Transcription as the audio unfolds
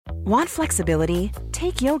Want flexibility?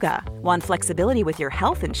 Take yoga. Want flexibility with your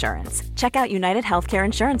health insurance? Check out United Healthcare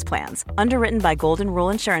Insurance Plans. Underwritten by Golden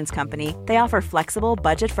Rule Insurance Company, they offer flexible,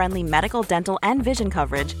 budget-friendly medical, dental, and vision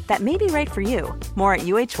coverage that may be right for you. More at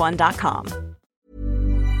uh1.com.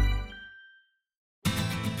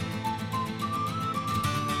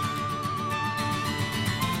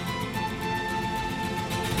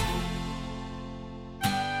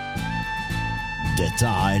 Dette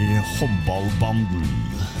Håndballbanden,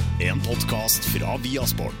 en podcast fra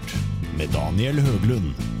Viasport, med Daniel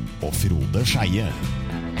Høglund og Frode Skeie.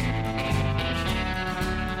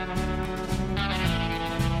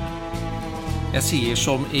 Jeg sier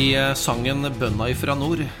som i sangen Bønna ifra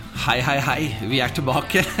nord, hei, hei, hei, vi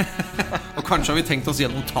tilbake. Og kanskje har vi tenkt oss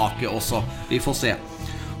gjennom taket også, vi får se.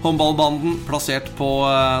 Håndballbanden plassert på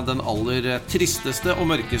den aller tristeste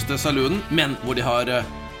og mørkeste saloonen, men hvor de har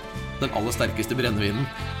den aller sterkeste brennevinen.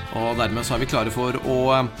 Og dermed så vi klare for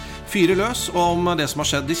å fyre løs om det som har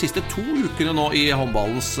skjedd de siste 2 ukene nå i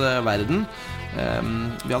håndballens verden.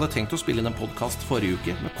 Vi hadde tenkt å spille inn en podcast forrige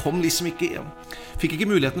uke, men fikk ikke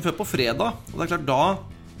muligheten før på fredag. Og det klart,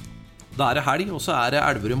 da det helg, og så det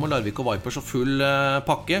Elverum og Larvik og Vipers og full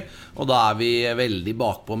pakke. Og da vi veldig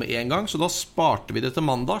bakpå med en gang, så da sparte vi det til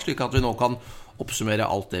mandag, slik at vi nå kan oppsummere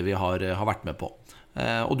alt det vi har vært med på.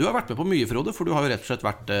 Og du har vært med på mye, Frode, for du har jo rett og slett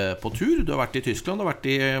vært på tur. Du har vært i Tyskland, du har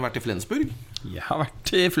vært i Flensburg. Jeg har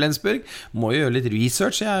vært i Flensburg. Må jo gjøre litt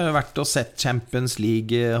research. Jeg har jo vært og sett Champions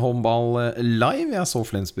League håndball live. Jeg så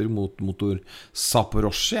Flensburg mot Motor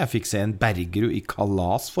Zaporozhye. Jeg fikk se en Bergerud i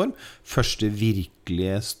kalasform. Første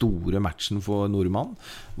virkelige store matchen for nordmann.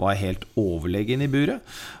 Var helt overlegen i buret.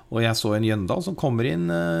 Og jeg så en Jøndal som kommer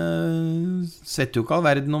inn, setter jo ikke all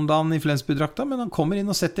verden om dagen i Flensburg-drakta, men han kommer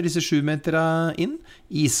inn og setter disse 7 meterne inn,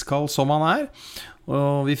 iskald som han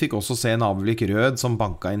Og vi fikk også se en Avlik Rød som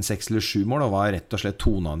banka inn 6 eller 7 mål og var rett og slett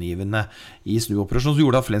toneangivende i snuoperasjonen som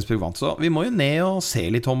gjorde at Flensburg vant. Så vi må jo ned og se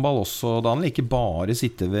litt håndball også, Daniel, ikke bare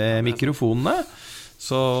sitte ved mikrofonene.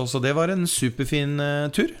 Så det var en superfin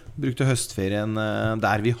tur. Brukte høstferien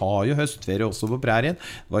der. Vi har jo høstferie også på prærien.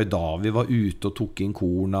 Det var jo da vi var ute og tok inn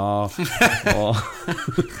korna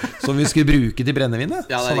som vi skulle bruke til brennevinet.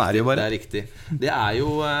 Ja, sånn riktig, det jo bare. Det riktig. Det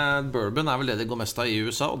jo bourbon vel det det går mest av i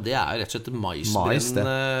USA, og det rett og slett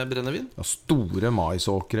maisbrennevin. Ja, store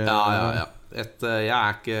maisåkre. Ja.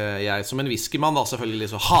 Jeg som en whiskymann da, selvfølgelig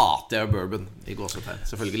så hater jeg bourbon i gåsetegn.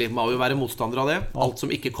 Selvfølgelig, må jo være motstander av det. Alt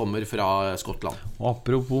som ikke kommer fra Skottland.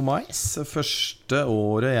 Apropos mais, første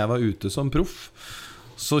året jeg var ute som proff,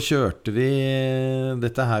 så kjørte vi,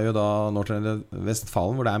 dette jo da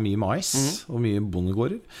Nordrhein-Vestfalen, hvor det mye mais og mye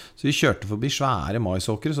bondegårder. Så vi kjørte forbi svære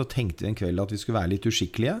maisåkre, så tenkte vi en kveld at vi skulle være litt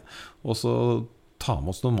uskikkelige, og så ta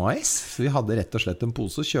med oss noe mais. Så vi hadde rett og slett en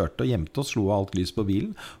pose, kjørte og gjemte oss, slo av alt lys på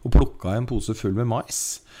bilen, og plukket en pose full med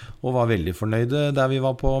mais, og var veldig fornøyde der vi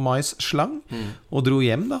var på mais-slang, og dro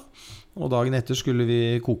hjem da. Og dagen etter skulle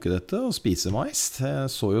vi koke dette og spise mais.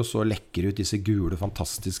 Det så jo så lekker ut, disse gule,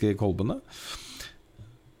 fantastiske kolbene.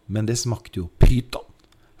 Men det smakte jo pyton,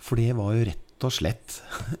 for det var jo rett og slett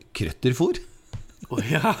krøtterfôr.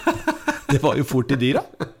 Ja. Det var jo fort i dyra.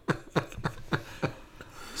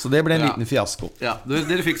 Så det ble en liten fiasko. Ja,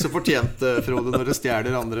 dere fikk så fortjent, Frode, når dere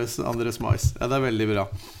stjeler andres mais. Ja, det veldig bra.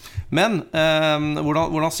 Men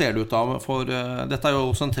hvordan ser det ut da? For dette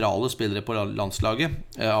jo sentrale spillere på landslaget.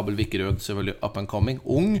 Abel Vikkerød, selvfølgelig up and coming,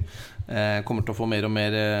 ung. Kommer til å få mer og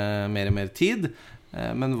mer tid.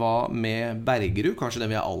 Men hva med Bergerud? Kanskje det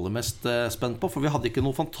vi aller mest spent på. For vi hadde ikke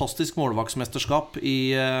noe fantastisk målvaktsmesterskap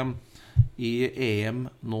i EM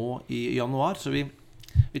nå i januar. Så vi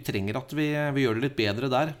trenger at vi gjør det litt bedre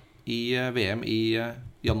der i VM i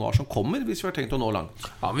januar som kommer, hvis vi har tenkt å nå langt.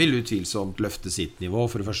 Han vil utvilsomt løfte sitt nivå.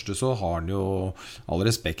 For det første så har han jo all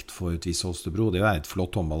respekt for Tvis Holstebro. Det et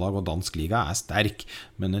flott håndballag, og dansk liga sterk,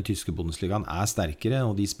 men den tyske Bundesligaen sterkere,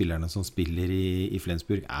 og de spillerne som spiller i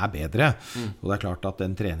Flensburg bedre. Og det klart at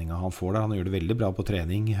den treningen han får der, han gjør det veldig bra på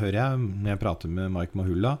trening, hører jeg, når jeg prater med Mike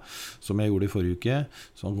Mahulla, som jeg gjorde i forrige uke.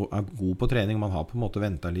 Så han god på trening, man har på en måte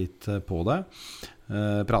ventet litt på det.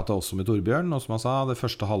 Pratet også med Torbjørn, og som han sa, det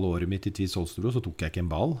første halve året mitt i Tvis Holstebro så tok jeg ikke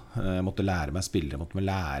en ball. Jeg måtte lære meg spillere, jeg måtte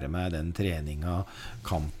lære meg den treningen,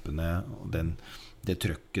 kampene og det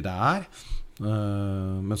trøkket det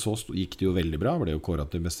Men så gikk det jo veldig bra, ble jo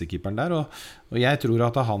kåret til beste keeperen der, og jeg tror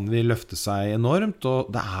at han vil løfte seg enormt,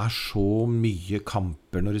 og det så mye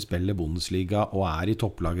kamper når du spiller Bundesliga og i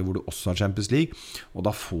topplaget hvor du også har Champions League, og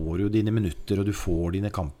da får du dine minutter, og du får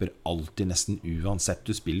dine kamper alltid nesten uansett.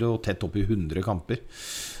 Du spiller jo tett opp i 100 kamper.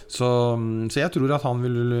 Så jeg tror at han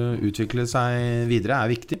vil utvikle seg videre,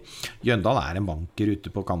 viktig. Jøndal en banker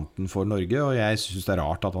ute på kanten for Norge, og jeg synes det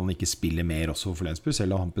rart at han ikke spiller mer også for Flensburg,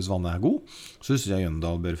 selv om Hampus Vanne god. Så synes jeg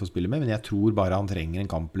Jøndal bør få spille med, men jeg tror bare han trenger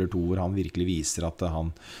en kamp eller to hvor han virkelig viser at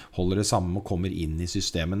han holder det samme og kommer inn i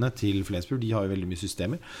systemene til Flensburg. De har jo veldig mye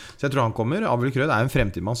systemer. Så jeg tror han kommer. Abel Krød en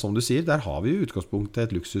fremtidsmann, som du sier. Der har vi jo utgangspunktet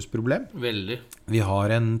et luksusproblem. Veldig. Vi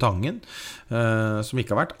har en Tangen som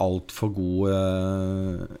ikke har vært alt for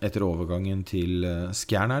god etter overgangen til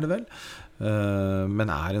Skjern det vel, men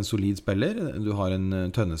en solid spiller. Du har en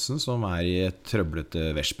Tønnesen som i et trøblete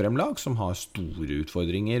Veszprem-lag, som har store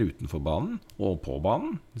utfordringer utenfor banen og på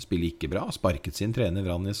banen. De spiller ikke bra, sparket sin trener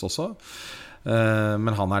Vranjes også,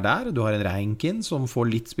 men han der. Du har en Reinkin som får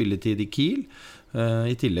litt spilletid i Kiel.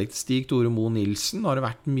 I tillegg til Stig Tore Mo Nilsen har det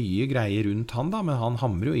vært mye greier rundt han da, men han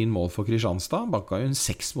hamrer jo inn mål for Kristianstad. Bakka jo en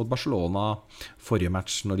 6 mot Barcelona forrige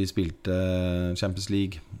match når de spilte Champions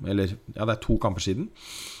League, eller ja, det 2 kamper siden.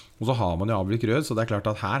 Og så har man jo Abel Krød, så det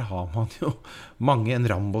klart at her har man jo mange. En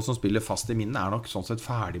Rambo som spiller fast i minnet nok sånn sett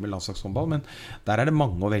ferdig med landslagshåndball, men der det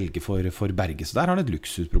mange å velge for Berge, så der har han et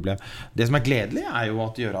luksusproblem. Det som gledelig jo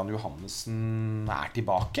at Gøran Johannessen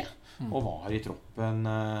tilbake, og var i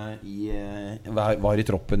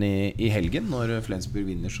troppen i helgen når Flensburg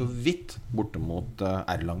vinner så vidt borte mot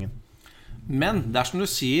Erlangen. Men det som du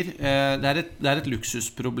sier, det et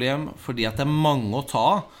luksusproblem fordi at det mange å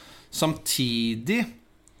ta. Samtidig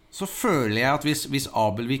så føler jeg at hvis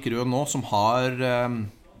Abel Vikrød nå, som har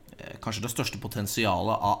kanskje det største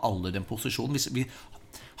potensialet av alle den posisjonen,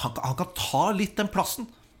 han kan ta litt den plassen.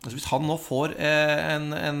 Altså hvis han nå får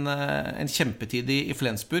en kjempetid i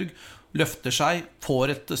Flensburg, løfter seg, får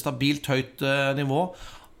et stabilt høyt nivå,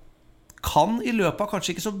 kan i løpet av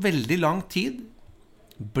kanskje ikke så veldig lang tid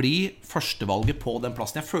bli førstevalget på den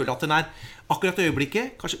plassen. Jeg føler at den akkurat i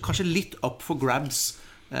øyeblikket kanskje litt up for grabs.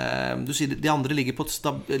 Du sier de andre ligger på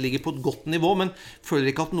et godt nivå, men føler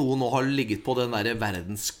ikke at noen nå har ligget på den der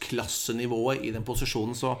verdensklassenivået i den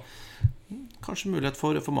posisjonen, så kanskje mulighet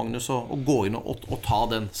for Magnus å gå inn og ta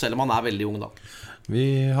den, selv om han veldig ung da.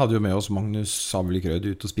 Vi hadde jo med oss Magnus Abel Krød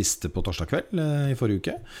ut og spiste på torsdag kveld i forrige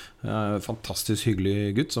uke. Fantastisk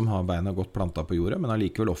hyggelig gutt som har beina godt plantet på jordet, men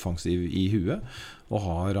likevel offensiv i huet og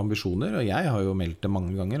har ambisjoner, og jeg har jo meldt det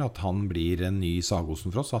mange ganger at han blir en ny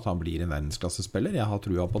Sagosen for oss, at han blir en verdensklassespiller. Jeg har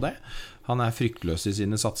trua på det. Han fryktløs i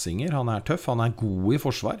sine satsinger, han tøff, han god i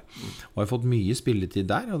forsvar og har fått mye spilletid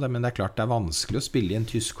der, men det klart det vanskelig å spille i en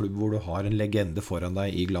tysk klubb hvor du har en legende foran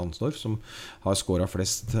deg i Glandsdorf som har skåret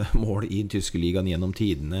flest mål i den tyske ligaen gjennom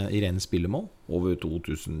tidene i ren spillemål. Over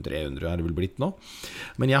 2300 det vel blitt nå.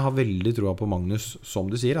 Men jeg har veldig troa på Magnus, som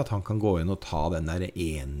du sier, at han kan gå inn og ta den der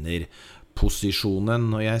posisjonen,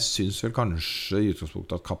 og jeg synes vel kanskje i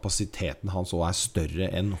utgangspunktet at kapasiteten hans også større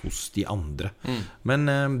enn hos de andre. Men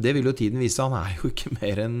det vil jo tiden vise. Han jo ikke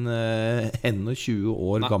mer enn 21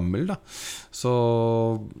 år gammel da. Så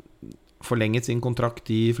forlenget sin kontrakt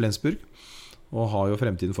i Flensburg og har jo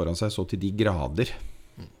fremtiden foran seg så til de grader.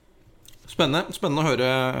 Spennende å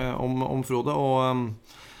høre om Frode, og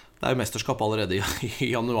det jo mesterskap allerede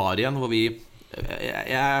i januar igjen, hvor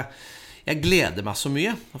jeg gleder meg så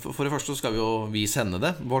mye. For det første skal vi sende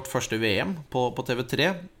det, vårt første VM på TV3,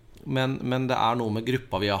 men det noe med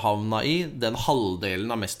gruppa vi har havnet i, den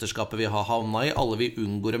halvdelen av mesterskapet vi har havnet i, alle vi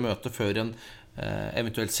unngår å møte før en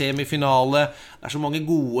eventuelt semifinale. Det så mange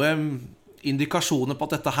gode indikasjoner på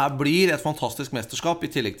at dette her blir et fantastisk mesterskap, i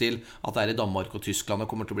tillegg til at det i Danmark og Tyskland. Det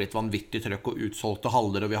kommer til å bli et vanvittig trøkk og utsolgte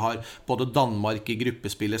halder, og vi har både Danmark i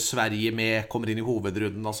gruppespillet, Sverige med, kommer inn i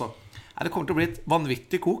hovedrunden. Altså, det kommer til å bli et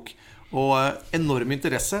vanvittig kok, og enorm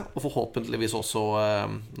interesse, og forhåpentligvis også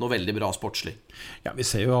noe veldig bra sportslig. Ja, vi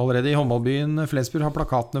ser jo allerede i håndballbyen Flensburg har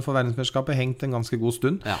plakatene for verdensmesterskapet hengt en ganske god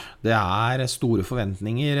stund. Ja. Det store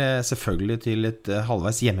forventninger selvfølgelig til et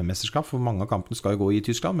halvveis hjemmemesterskap, for mange av kampene skal jo gå i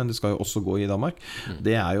Tyskland, men det skal jo også gå i Danmark.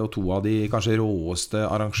 Det jo to av de kanskje råeste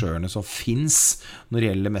arrangørene som finnes når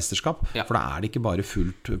det gjelder mesterskap, for da det ikke bare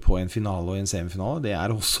fullt på en finale og en semifinale, det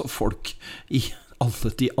også folk i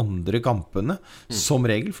alle de andre kampene, som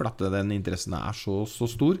regel, for at den interessen så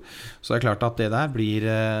stor. Så det klart at det der blir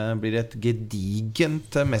et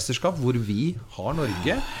gedigent mesterskap, hvor vi har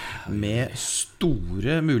Norge med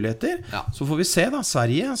store muligheter. Så får vi se da,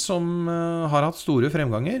 Sverige som har hatt store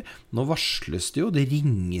fremganger. Nå varsles det jo, det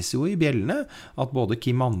ringes jo i bjellene, at både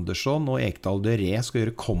Kim Andersson og Ekdal Døré skal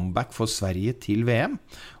gjøre comeback for Sverige til VM.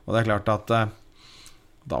 Og det klart at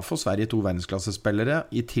da får Sverige 2 verdensklassespillere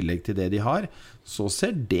i tillegg til det de har. Så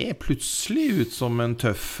ser det plutselig ut som et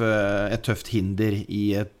tøft hinder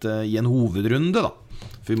i en hovedrunde da.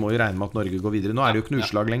 For vi må jo regne med at Norge går videre. Nå det jo ikke noe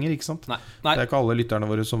utslag lenger, ikke sant? Nei. Det ikke alle lytterne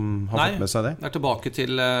våre som har fått med seg det. Det tilbake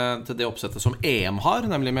til det oppsettet som EM har,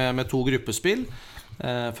 nemlig med 2 gruppespill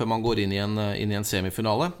før man går inn i en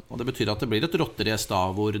semifinale. Og det betyr at det blir et rotterace da,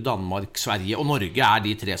 hvor Danmark, Sverige og Norge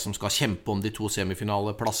de 3 som skal kjempe om de 2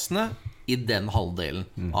 semifinaleplassene i den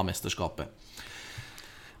halvdelen av mesterskapet.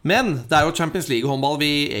 Men det jo Champions League-håndball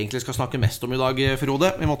vi egentlig skal snakke mest om i dag,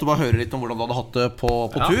 Frode. Vi måtte bare høre litt om hvordan du hadde hatt det på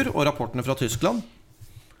tur, og rapportene fra Tyskland.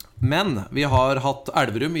 Men vi har hatt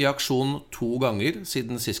Elverum i aksjon 2 ganger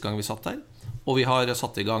siden sist gang vi satt der. Og vi har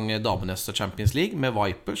satt i gang damenes Champions League med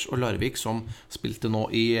Vipers og Larvik som spilte nå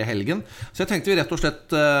i helgen. Så jeg tenkte vi rett og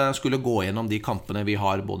slett skulle gå gjennom de kampene vi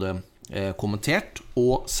har både kommentert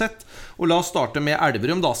og sett. Og la oss starte med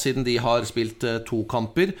Elverum da, siden de har spilt 2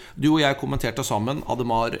 kamper. Du og jeg kommenterte sammen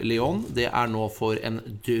Ademar Leon. Det nå for en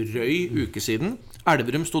drøy uke siden.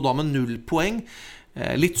 Elverum stod da med 0 poeng.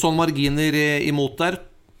 Litt sånn marginer imot der.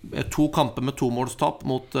 2 kamper med 2 målstap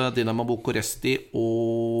mot Dynamo Bucuresti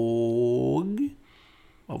og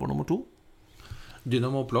hva var nummer 2?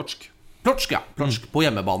 Dynamo Plock. Plock på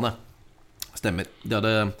hjemmebane. Stemmer, de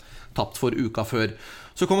hadde tapt for uka før.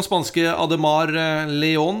 Så kom spanske Ademar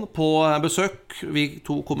Leon på besøk. Vi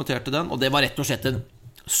 2 kommenterte den, og det var rett og slett en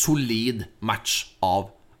solid match av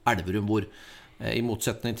Elverum, hvor i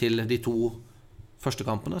motsetning til de 2 første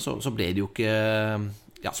kampene så ble det jo ikke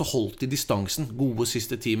så holdt de distansen, gode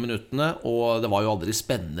siste 10 minuttene, og det var jo aldri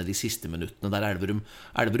spennende de siste minuttene der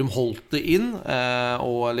Elverum holdt det inn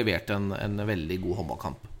og leverte en veldig god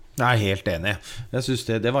håndballkamp. Jeg helt enig. Jeg synes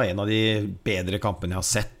det var en av de bedre kampene jeg har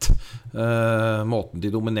sett. Måten de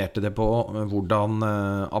dominerte det på, hvordan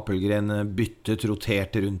Apelgren byttet,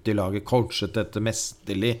 roterte rundt i laget, coachet dette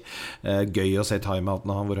mesterlig. Gøy å se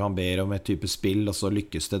timeoutene hvor han ber om et type spill, og så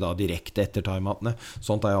lykkes det da direkte etter timeoutene.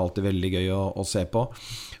 Sånt jo alltid veldig gøy å se på.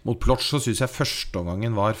 Mot Plock så synes jeg første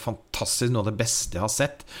omgangen var fantastisk, noe av det beste jeg har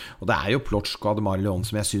sett. Og det jo Plock og Ademar Leon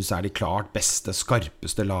som jeg synes de klart beste,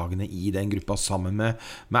 skarpeste lagene i den gruppa sammen med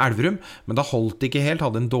Elverum. Men da holdt de ikke helt,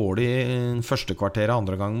 hadde en dårlig første kvarter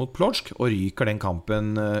andre gang mot Plock, og ryker den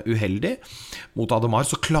kampen uheldig. Mot Ademar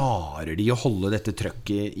så klarer de å holde dette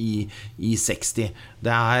trøkket i 60.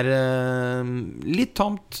 Det litt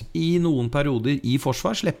tamt i noen perioder i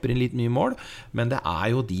forsvar, slipper inn litt mye mål, men det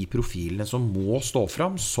jo de profilene som må stå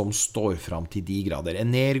fram, som står fram til de grader. En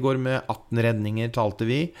Nergård med 18 redninger talte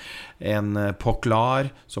vi, en Poklar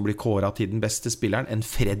som blir kåret til den beste spilleren, en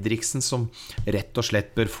Fredriksen som rett og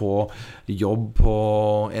slett bør få jobb på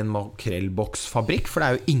en makrellboksfabrikk, for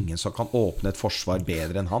det jo ingen som kan åpne et forsvar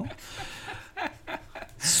bedre enn han.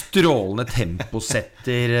 Strålende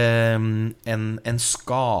temposetter, en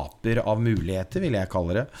skaper av muligheter, vil jeg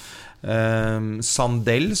kalle det.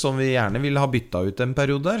 Sandell, som vi gjerne ville ha byttet ut en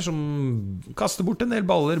periode der, som kaster bort en del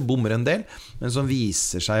baller, bommer en del, men som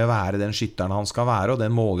viser seg å være den skytteren han skal være, og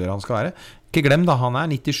den målgjør han skal være. Ikke glem da, han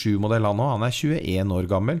 97-modell han nå, han 21 år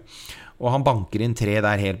gammel, og han banker inn 3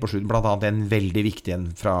 der helt på slutten, blant annet en veldig viktig en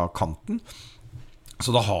fra kanten.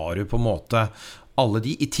 Så da har du på en måte alle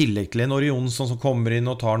de, i tillegg til en Orionsson som kommer inn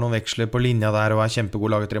og tar noen veksler på linja der og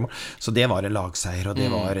kjempegod laget 3 mål. Så det var en lagseier, og det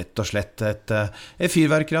var rett og slett et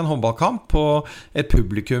fyrverkeri av en håndballkamp og et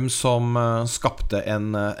publikum som skapte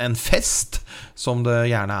en fest, som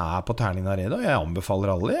det gjerne på Terning Arena. Og jeg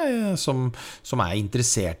anbefaler alle som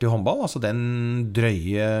interessert i håndball, altså den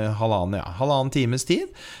drøye halvannen times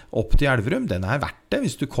tid opp til Elverum, den verdt det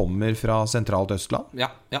hvis du kommer fra sentralt Østland.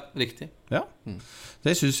 Ja, riktig. Ja,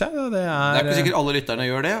 det synes jeg det ikke sikkert alle lytterne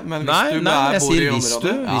gjør det, men hvis nei, du jeg bor i sier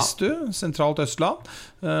området hvis du, sentralt Østland,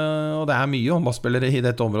 og det mye håndballspillere i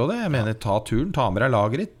dette området. Jeg mener, ta turen, ta med deg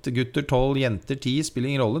laget ditt, gutter 12, jenter 10,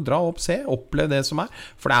 spiller ingen rolle, dra opp, se, opplev det som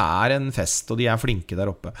for det en fest, og de flinke der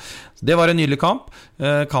oppe. Det var en nydelig kamp.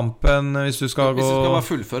 Kampen, hvis du skal bare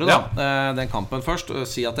fullføre da, den kampen først,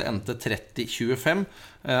 si at det endte 30-25.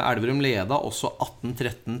 Elverum leda også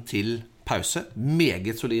 18-13 til pause.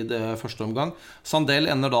 Meget solid første omgang. Sandell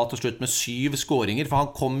ender da til slutt med 7 skåringer, for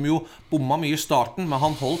han kom jo, bomma mye i starten, men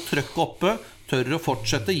han holdt trøkket oppe, tør å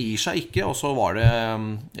fortsette, gir seg ikke, og så var det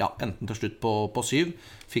enten til slutt på 7.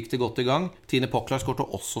 Fikk det godt i gang. Tine Poklar skårte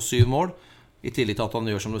også 7 mål, i tillegg til at han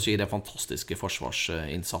gjør, som du sier, den fantastiske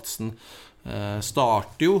forsvarsinnsatsen.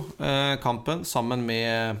 Starter jo kampen sammen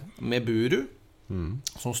med Buru,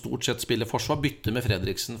 som stort sett spiller forsvar, bytter med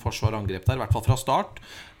Fredriksen, forsvar og angrep der, i hvert fall fra start.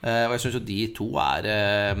 Og jeg synes jo de to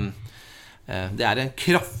det en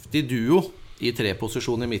kraftig duo i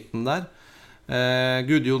 3-posisjon i midten der.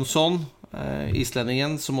 Gudjonsson,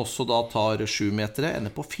 islendingen, som også da tar 7 metere,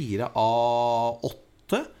 ender på 4 av 8.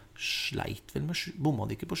 Sleit vel med bomma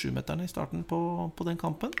de ikke på 7-meterne i starten på den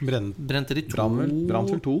kampen. Brente de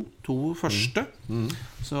 2 første.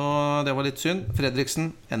 Så det var litt synd.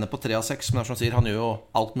 Fredriksen ender på 3 av 6, men som han sier, han gjør jo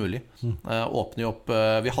alt mulig. Åpner jo opp.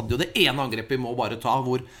 Vi hadde jo det ene angrepet vi må bare ta,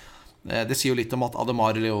 hvor det sier jo litt om at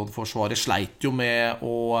Ademar Leon-forsvaret sleit jo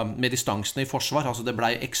med distansene i forsvar. Altså det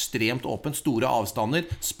ble ekstremt åpent, store avstander,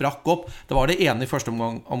 sprakk opp. Det var det ene i første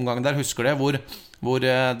omgang der, husker det, hvor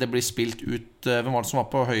det ble spilt ut. Hvem var det som var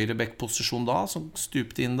på høyre back-posisjon da, som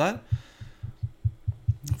stupte inn der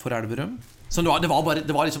for Elverum? Så det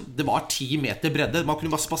var 10 meter bredde. Man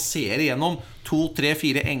kunne bare spasere gjennom 2, 3,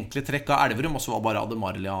 4 enkle trekk av Elverum, og så var bare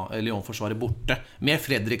Ademar Leon-forsvaret borte, med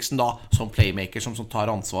Fredriksen da som playmaker, som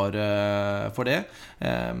tar ansvar for det.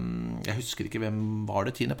 Jeg husker ikke hvem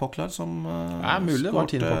var det, Tine Poklar som mulig det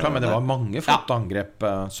var Tine Poklar, men det var mange flotte angrep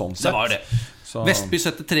sånn sett. Det var det. Vestby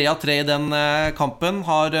setter 3 av 3 i den kampen,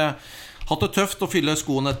 har hatt det tøft å fylle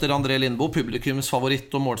skoen etter André Lindbo, publikums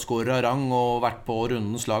favoritt og målskårer av rang, og vært på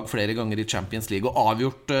rundens lag flere ganger i Champions League og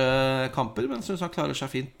avgjort kamper, men synes han klarer seg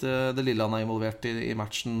fint, det lille han involvert i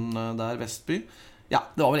matchen der, Vestby. Ja,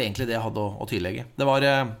 det var vel egentlig det jeg hadde å tillegge. Det var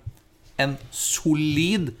en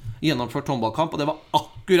solid gjennomført håndballkamp, og det var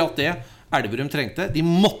akkurat det Elverum trengte. De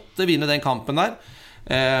måtte vinne den kampen der.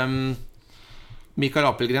 Mikael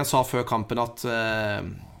Apelgren sa før kampen at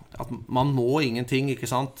man må ingenting, ikke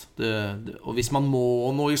sant? Og hvis man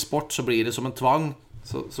må noe i sport, så blir det som en tvang.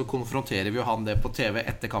 Så konfronterer vi jo han det på TV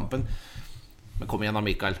etter kampen. Men kom igjen da,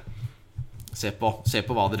 Mikael. Se på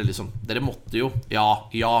hva dere liksom. Dere måtte jo. Ja,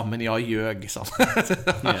 men jeg gjøg, sa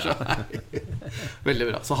han.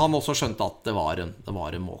 Veldig bra. Så han også skjønte at det var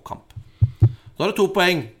en målkamp. Så har du 2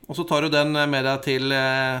 poeng, og så tar du den med deg til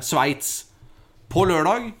Sveits. På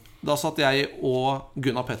lørdag, da satt jeg og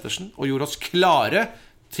Gunnar Pettersen og gjorde oss klare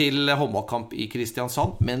til håndballkamp i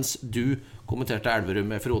Kristiansand, mens du kommenterte Elverum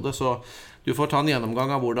med Frode. Så du får ta en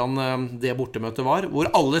gjennomgang av hvordan det bortemøtet var, hvor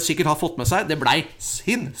alle sikkert har fått med seg. Det ble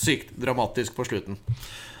sinnssykt dramatisk på slutten.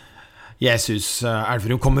 Jeg synes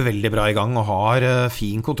Elverum kommer veldig bra i gang og har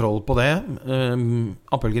fin kontroll på det.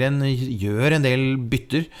 Appelgren gjør en del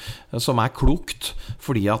bytter som klokt,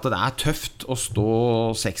 fordi at det tøft å stå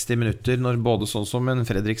 60 minutter når både sånn som en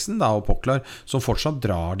Fredriksen da, og Poklar, som fortsatt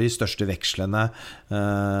drar de største vekslene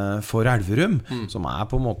for Elverum, som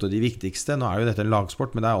på en måte de viktigste. Nå jo dette en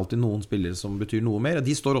lagsport, men det alltid noen spillere som betyr noe mer, og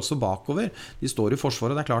de står også bakover. De står i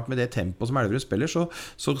forsvaret, det klart med det tempo som Elverum spiller, så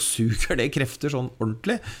suger det krefter sånn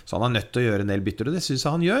ordentlig, så han nødt til å gjøre en del bytter, og det synes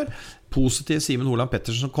jeg han gjør. Positiv Simen Holand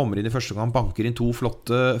Pettersen som kommer inn i første gang, banker inn 2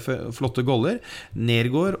 flotte goller.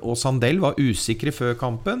 Nergård og Sandell var usikre før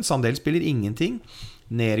kampen. Sandell spiller ingenting.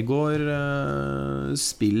 Nergård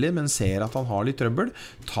spiller, men ser at han har litt trøbbel.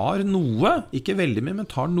 Tar noe, ikke veldig mye,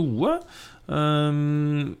 men tar noe.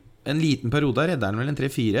 En liten periode redder han vel en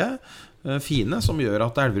 3-4 fine, som gjør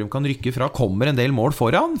at Elverum kan rykke fra. Kommer en del mål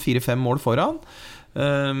foran, 4-5 mål foran.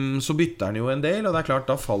 Så bytter han jo en del, og det klart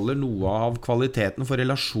da faller noe av kvaliteten for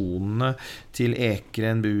relasjonene til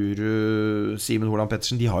Ekren, Buru, Simen Holand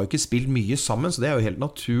Pettersen. De har jo ikke spilt mye sammen, så det jo helt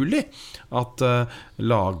naturlig at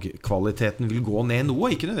lagkvaliteten vil gå ned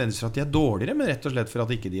noe. Ikke nødvendigvis for at de dårligere, men rett og slett for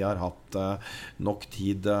at ikke de har hatt nok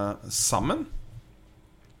tid sammen.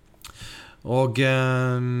 Og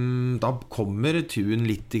da kommer Thun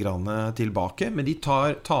litt tilbake, men de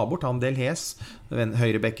tar bort han Del Hes,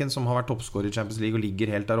 høyrebekken som har vært toppskårer i Champions League og ligger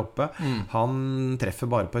helt der oppe. Han treffer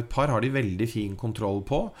bare på et par, har de veldig fin kontroll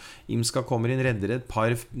på. Imska kommer inn, redder et par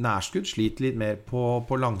nærskudd, sliter litt mer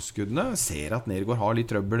på langskuddene, ser at Nergård har litt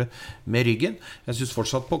trøbbel med ryggen. Jeg synes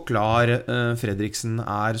fortsatt på klar Fredriksen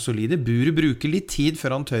solide. Buru bruker litt tid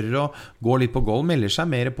før han tør å gå litt på goal, melder seg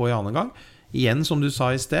mer på i annen gang. Igjen, som du sa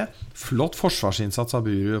i sted, flott forsvarsinnsats av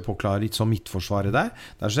Buru på klar, litt som midtforsvaret der.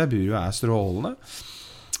 Der synes jeg Buru strålende.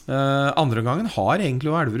 Andre gangen har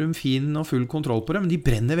egentlig Elverum fin og full kontroll på det, men de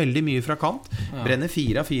brenner veldig mye fra kant. Brenner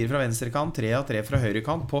 4 av 4 fra venstre kant, 3 av 3 fra høyre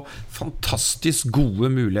kant, på fantastisk gode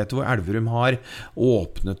muligheter hvor Elverum har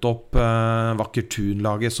åpnet opp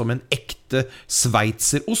Vakkertun-laget som en ekte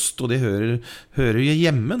sveitserost, og det hører jo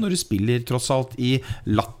hjemme når du spiller tross alt i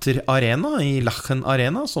Latter Arena, i Lachen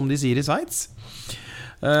Arena, som de sier i Sveits.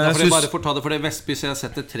 For jeg bare får ta det, for det Vestby så jeg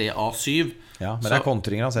setter 3 av 7. Ja, men det er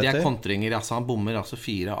kontringer han setter. Det er kontringer, altså han bommer altså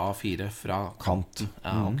 4 av 4 fra kanten.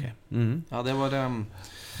 Ja, ok. Ja, det var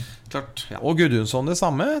klart, ja. Og Gudjonsson det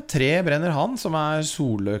samme. 3 brenner han, som er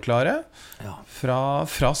solklare fra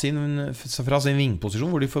sin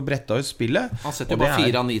vingposisjon, hvor de får bretta ut spillet. Han setter jo bare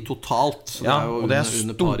 4 av 9 totalt, så ja, det er jo og det er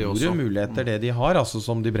store muligheter det de har, altså,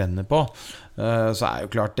 som de brenner på. Så er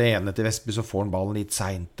jo klart det ene til Vestby, så får han ballen litt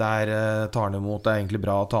sent der, tar han imot, det er egentlig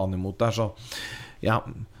bra å ta han imot der, så ja,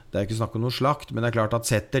 det er ikke snakk om noe slakt, men det er klart at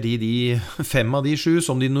setter de 5 av de 7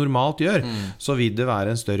 som de normalt gjør, så vil det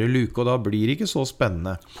være en større luke, og da blir det ikke så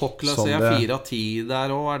spennende. Pokla ser jeg 4 av 10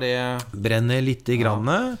 der også, er det... Brenner litt i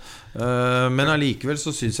grannet, men allikevel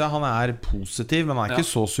så synes jeg han er positiv, men han er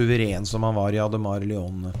ikke så suveren som han var i Ademar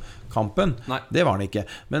Leon-kampen. Det var han ikke.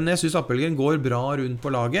 Men jeg synes Appelgren går bra rundt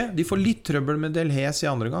på laget. De får litt trøbbel med Delhes i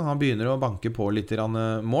andre gang. Han begynner å banke på litt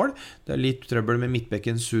mål. Det er litt trøbbel med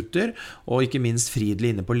midtbekken Suter, og ikke minst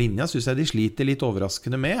Friedli inne på linja synes jeg de sliter litt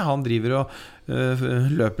overraskende med. Han driver og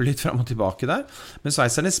løper litt frem og tilbake der. Men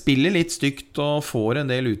sveitserne spiller litt stygt og får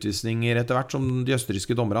en del utvisninger etter hvert som de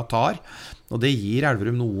østerrikske dommere tar, og det gir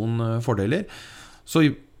Elverum noen fordeler. Så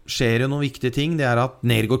skjer det noen viktige ting. Det er at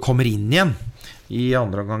Nergård kommer inn igjen i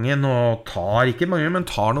andre gangen og tar ikke mange, men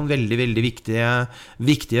tar noen veldig, veldig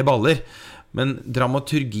viktige baller. Men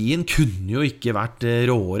dramaturgien kunne jo ikke vært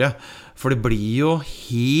råere, for det blir jo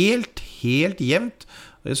helt jevnt.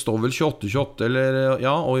 Det står vel 28-28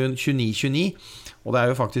 og 29-29, og det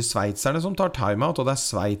er jo faktisk sveitserne som tar timeout, og det er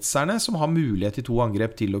sveitserne som har mulighet i 2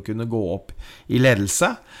 angrep til å kunne gå opp i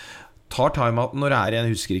ledelse. Tar timeouten når det er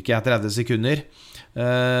igjen, husker ikke jeg, 30 sekunder,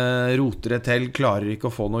 roter det til, klarer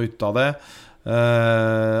ikke å få noe ut av det.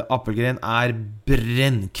 Appelgren er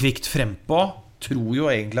brennkvikt frempå, tror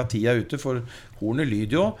jo egentlig at tida er ute, for hornet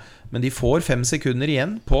lyder jo, men de får 5 sekunder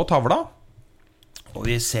igjen på tavla. Og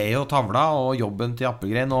vi ser jo tavla og jobben til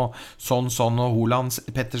Appelgren, og sånn, og Holand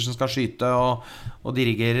Pettersen skal skyte og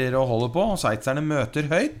dirigerer og holder på, og sveitserne møter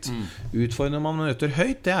høyt. Utfordringen når man møter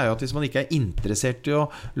høyt, det er jo at hvis man ikke er interessert i å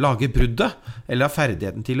lage bruddet, eller har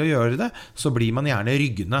ferdigheten til å gjøre det, så blir man gjerne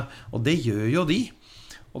ryggende, og det gjør jo de.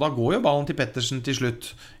 Og da går jo ballen til Pettersen til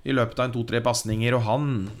slutt i løpet av 2-3 passninger, og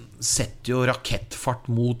han setter jo rakettfart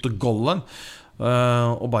mot gollen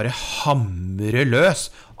og bare hamrer løs,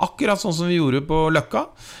 akkurat sånn som vi gjorde på Løkka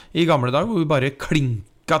i gamle dag, hvor vi bare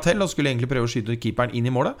klinka til og skulle egentlig prøve å skyte keeperen inn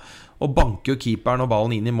i målet, og banker jo keeperen og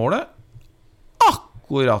ballen inn i målet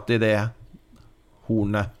akkurat i det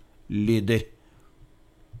hornet lyder.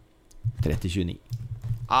 30-29.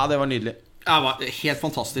 Ja, det var nydelig. Ja, det var helt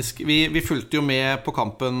fantastisk. Vi fulgte jo med på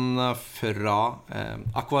kampen fra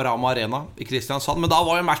Aquarama Arena i Kristiansand, men da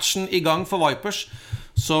var jo matchen i gang for Vipers,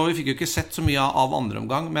 så vi fikk jo ikke sett så mye av andre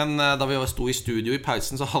omgang. Men da vi sto i studio i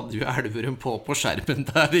pausen, så hadde vi jo Elverum på skjermen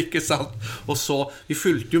der, ikke sant? Og så, vi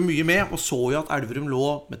fulgte jo mye med, og så jo at Elverum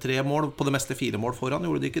lå med 3 mål, på det meste 4 mål foran.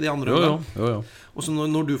 Gjorde de ikke det andre omgang? Jo. Og så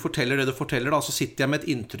når du forteller det du forteller da, så sitter jeg med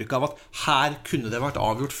et inntrykk av at her kunne det vært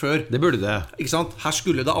avgjort før. Det burde det. Ikke sant? Her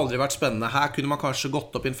skulle det aldri vært spennende. Her kunne man kanskje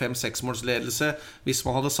gått opp i en 5-6 målsledelse hvis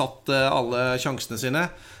man hadde satt alle sjansene sine.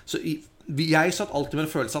 Så jeg satt alltid med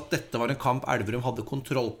en følelse at dette var en kamp Elverum hadde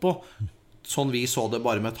kontroll på, sånn vi så det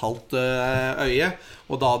bare med et halvt øye.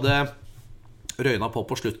 Og da det røyna på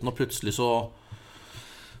slutten, og plutselig så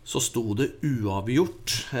sto det uavgjort.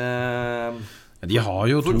 De har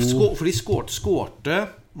jo for de skårte.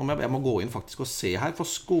 Jeg må gå inn faktisk og se her, for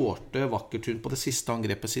skårte Vakkertun på det siste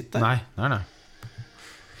angrepet sitt der? Nei.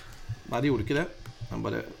 Nei, de gjorde ikke det. Jeg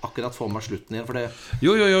bare akkurat får meg slutten igjen for det.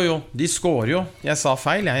 Jo, de skårer jo. Jeg sa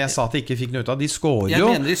feil, jeg sa at de ikke fikk noe ut av. De skårer jo.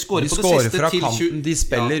 Jeg mener de skårer på det siste fra til kanten. De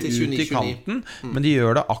spiller til 29, ut i kanten, men de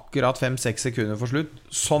gjør det akkurat 5-6 sekunder for slutt.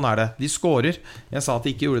 Sånn er det. De skårer. Jeg sa at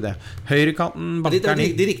de ikke gjorde det. Høyrekanten banker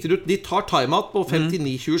ned. De tar timeout på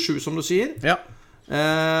 59-27, som du sier. Ja.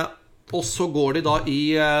 Og så går de da i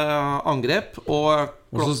angrep, og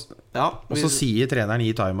så sier treneren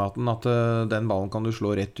i timeouten at den ballen kan du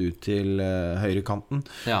slå rett ut til høyrekanten,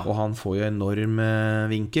 og han får jo enorm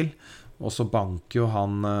vinkel, Og så banker jo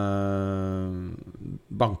han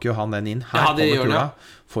den inn. Her Ja, det kommer gjør kula. det.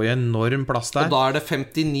 Får jo enorm plass der. Og da det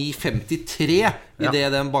 59-53 I det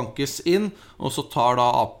den bankes inn. Og så tar da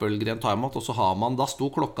Apelgren timeout. Og så har man, da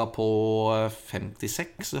sto klokka på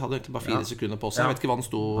 56. Så det hadde egentlig bare 4 sekunder på seg. Jeg vet ikke hva den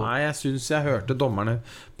sto. Nei, jeg synes jeg hørte dommerne Det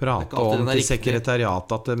er prate ikke alltid om den er til riktig.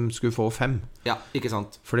 sekretariatet at de skulle få 5. Ja, ikke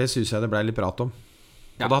sant. For det synes jeg det ble litt prat om.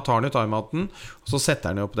 Ja. Og da tar han jo timeouten, og så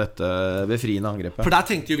setter han jo opp dette befriende angrepet. For der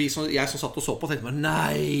tenkte jo jeg som satt og så på, tenkte meg,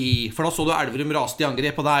 nei. For da så du Elverum raste I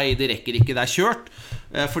angrep, og nei, det rekker ikke, det kjørt.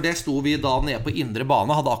 For det sto vi da nede på indre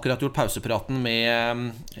bane, hadde akkurat gjort pausepraten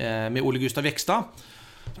med Ole Gustav Jekstad.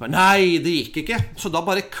 Men nei, det gikk ikke. Så da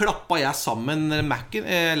bare klappa jeg sammen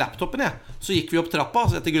laptopen jeg. Så gikk vi opp trappa,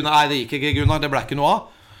 så etter Gunnar, nei, det gikk ikke Gunnar, det ble ikke noe av.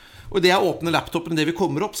 Og det jeg åpner laptopen, det vi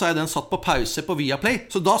kommer opp, så er den satt på pause på Viaplay.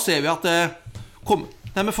 Så da ser vi at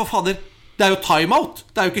nei, men for fader, det jo timeout.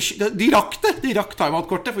 Det jo ikke, de rakk det. De rakk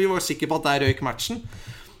timeout-kortet, for vi var sikre på at det røyk matchen.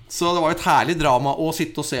 Så det var jo et herlig drama å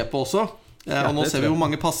sitte og se på også. Og nå ser vi hvor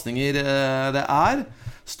mange passninger det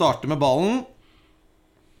Starter med ballen.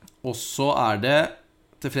 Og så det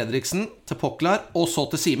til Fredriksen, til Poklar, og så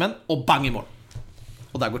til Simen, og bang I mål.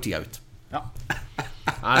 Og der går tida ut. Ja.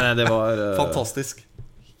 Nei, det var fantastisk.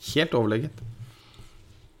 Helt overlegent.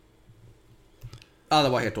 Ja, det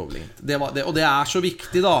var helt overlegent. Og det så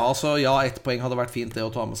viktig da. Altså, ja, 1 poeng hadde vært fint det å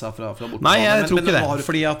ta med seg fra borte. Nei, jeg tror ikke det.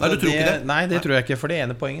 Fordi at nei, du tror ikke det? Nei, det tror jeg ikke. For det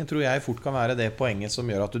ene poenget tror jeg fort kan være det poenget som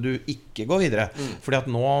gjør at du ikke går videre. Fordi at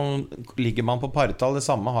nå ligger man på partall. Det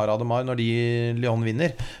samme har Ademar når Lyon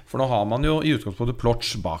vinner. For nå har man jo I utgangspunktet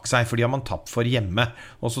Plotch bak seg, for de har man tapt for hjemme.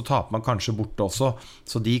 Og så taper man kanskje borte også.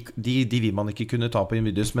 Så de vil man ikke kunne ta på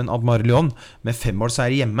innbyrdes. Men Ademar Lyon med 5 mål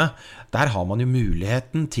seier hjemme, der har man jo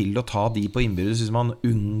muligheten til å ta de på innbyrdes hvis man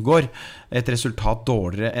unngår et resultat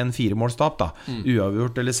dårligere enn 4 målstap da.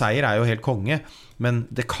 Uavgjort eller seier jo helt konge, men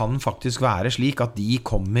det kan faktisk være slik at de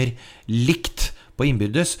kommer likt på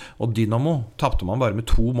innbyrdes, og Dynamo tappte man bare med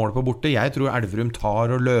 2 mål på borte. Jeg tror Elverum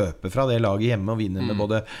tar og løper fra det laget hjemme og vinner med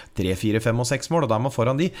både 3, 4, 5 og 6 mål, og da er man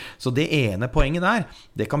foran de. Så det ene poenget der,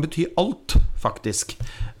 det kan bety alt faktisk.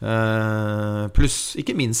 Pluss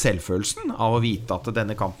ikke minst selvfølelsen av å vite at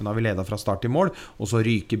denne kampen har vi ledet fra start til mål, og så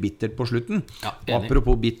ryker bittert på slutten. Ja, og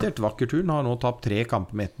apropos bittert, Vakkerturen har nå tapt 3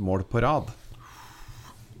 kamper med 1 mål på rad.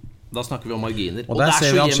 Da snakker vi om marginer. Og der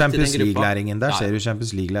ser vi Champions League-læringen. Der ser du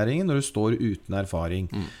Champions League-læringen når du står uten erfaring.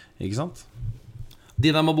 Ikke sant?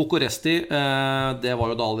 Dinamo Bucuresti, det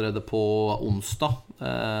var jo da allerede på onsdag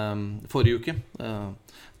forrige uke.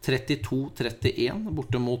 32-31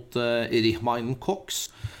 borte mot Rihmainen Cox.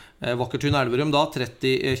 Vakkertun Elverum da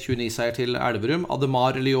 30-29 seier til Elverum.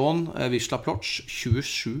 Ademar Lyon, Wisla Plotch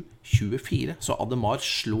 27-24. Så Ademar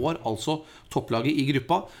slår altså topplaget I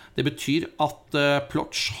gruppa. Det betyr at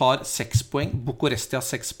Plotch har 6 poeng, Bucuresti har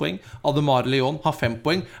 6 poeng, Ademar Lyon har 5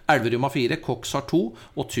 poeng, Elverum har 4, Cox har 2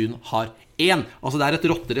 og Thun har 1. Altså det et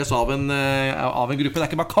rotterace av en gruppe.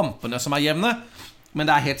 Det ikke bare kampene som jevne, men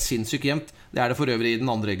det helt sinnssykt jevnt. Det det for øvrig I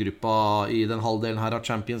den andre gruppa I den halvdelen her av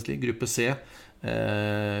Champions League, gruppe C.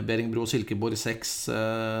 Beringbro Silkeborg 6,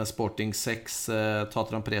 Sporting 6,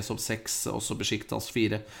 Tatran Presov 6, også Besiktas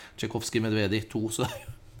 4, Tchaikovsky Medvedi 2. Så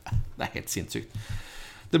det helt sinnssykt.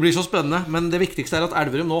 Det blir så spennende, men det viktigste at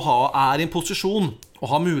Elverum nå I en posisjon og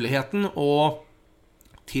har muligheten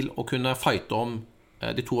til å kunne fighte om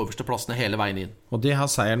de 2 øverste plassene hele veien inn. Og det har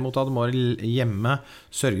seieren mot Ademar hjemme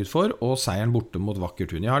sørget for, og seieren borte mot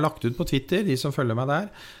Vakkertun. Jeg har lagt ut på Twitter, de som følger meg der,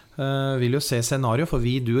 vil jo se scenario, for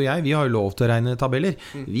du og jeg, vi har jo lov til å regne tabeller.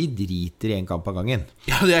 Vi driter I en kamp av gangen.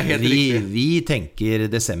 Ja, det helt riktig. Vi tenker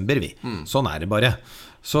desember, vi. Sånn det bare.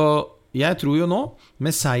 Så jeg tror jo nå,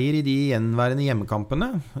 med seier I de gjenværende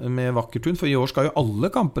hjemmekampene med Vakkertun, for I år skal jo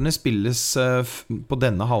alle kampene spilles på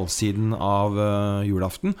denne halvsiden av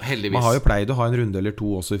julaften. Heldigvis. Man har jo pleid å ha en runde eller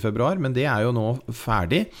 2 også I februar, men det jo nå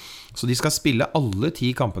ferdig. Så de skal spille alle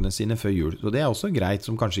 10 kampene sine før jul. Så det også greit,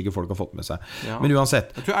 som kanskje ikke folk har fått med seg. Ja. Men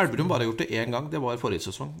uansett. Jeg tror Elverum bare har gjort det en gang. Det var forrige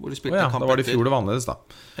sesong hvor de spilte en kamp da var det I fjor det var annerledes da.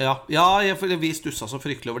 Ja, vi stusset så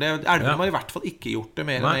fryktelig over det. Elverum har I hvert fall ikke gjort det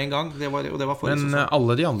mer enn en gang. Det var forrige sesong. Men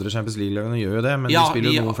alle de andre Champions League-lagene gjør jo det. Men de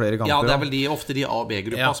spiller jo noen flere kamper. Ja, det vel ofte de A- og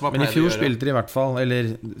B-gruppa som har men I fjor spilte de I hvert fall,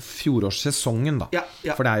 eller fjorårssesongen da. Ja.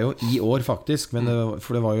 For det jo I år faktisk, men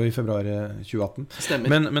for det var jo I februar 2018.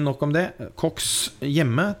 Stemmer. Men nok om det. Cox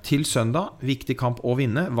hjemme til søndag. Viktig kamp å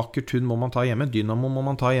vinne. Vakkertun må man ta hjemme, Dynamo må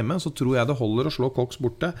man ta hjemme. Så tror jeg det holder å slå Cox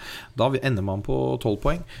borte. Da ender man på 12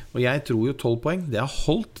 poeng. Og jeg tror jo 12 poeng det har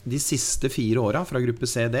holdt de siste 4 årene fra gruppe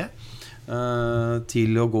CD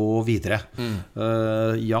til å gå videre.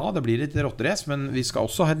 Ja, det blir litt rotterace, men vi skal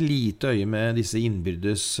også ha et lite øye med disse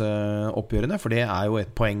innbyrdes oppgjørene, for det jo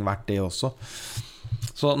et poeng verdt det også.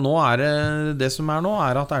 Så nå det som nå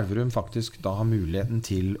at Elverum faktisk da har muligheten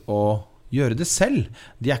til å gjøre det selv.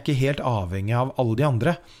 De ikke helt avhengig av alle de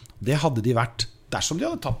andre. Det hadde de vært dersom de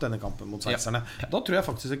hadde tatt denne kampen mot sveitserne. Da tror jeg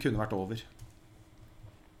faktisk det kunne vært over.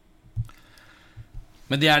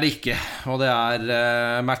 Men det det ikke. Og det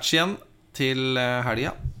match igjen til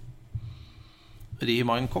helga.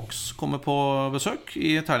 Rihimain Cox kommer på besøk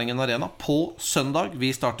i Terningen Arena på søndag.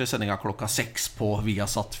 Vi starter sendinga 6 på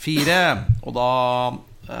Viasat 4. Og da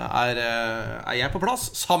jeg på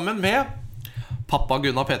plass sammen med pappa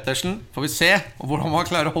Gunnar Pettersen. Får vi se hvordan han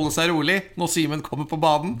klarer å holde seg rolig når Simen kommer på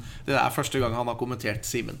banen. Det første gang han har kommentert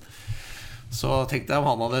Simen. Så tenkte jeg om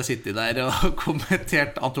han hadde sittet der og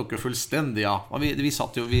kommentert. Han tok jo fullstendig vi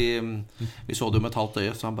satt jo, vi så det jo med et halvt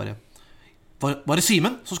øye. Så han bare Var det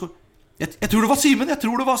Simen? Jeg tror det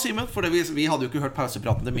var Simen. For vi hadde jo ikke hørt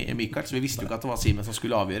pausepraten til Mikael, så vi visste jo ikke at det var Simen som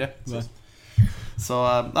skulle avgjøre. Så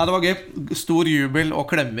det var gøy. Stor jubel og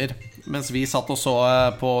klemmer mens vi satt og så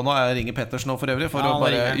på. Nå ringer Pettersen nå for øvrig for å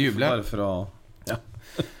bare juble.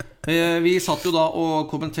 Vi satt jo da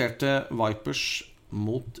og kommenterte Vipers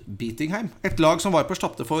mot Beatingham. Et lag som Vipers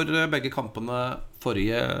tapte for begge kampene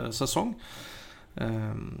forrige sesong.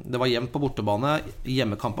 Det var jevnt på bortebane.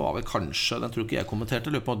 Hjemmekampen var vel kanskje, den tror ikke jeg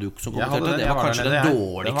kommenterte, lurer på du som kommenterte. Det var kanskje den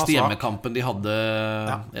dårligste hjemmekampen de hadde.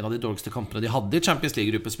 En av de dårligste kampene de hadde i Champions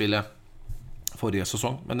League-gruppespillet forrige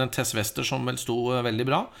sesong. Men den Tess Wester som vel sto veldig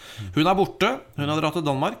bra. Hun borte, hun har dratt til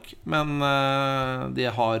Danmark. Men de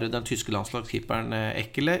har den tyske landslagskeeperen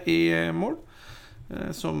Ekele i mål,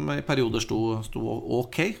 som i perioder sto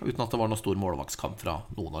ok, uten at det var noen stor målvaktskamp fra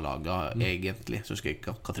noen av lagene egentlig. Så husker jeg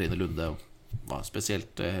ikke at Katrine Lunde var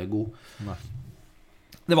spesielt god. Nei.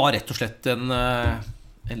 Det var rett og slett en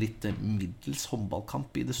litt middels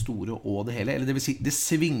håndballkamp i det store og det hele. Eller det vil si, det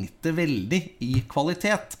svingte veldig i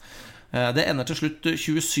kvalitet. Det ender til slutt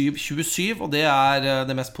 27-27, og det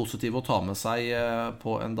det mest positive å ta med seg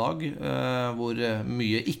på en dag hvor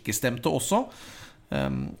mye ikke stemte også.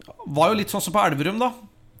 Var jo litt sånn som på Elverum da.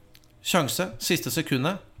 Sjanse, siste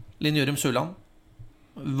sekundet. Linjørum Sulland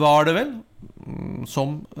var det vel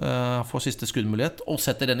som får siste skuddmulighet og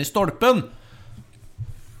setter den i stolpen.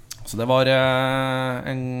 Så det var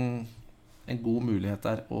en god mulighet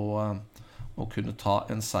der å kunne ta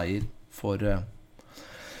en seier for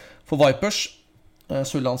Vipers.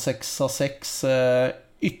 Sulland 6-6.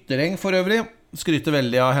 Yttereng for øvrig skryter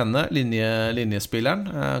veldig av henne, linjespilleren.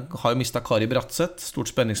 Har jo mistet Kari Bratseth. Stort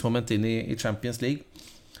spenningsmoment inn i Champions League.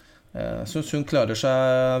 Synes hun klarer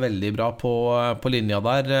seg veldig bra på linja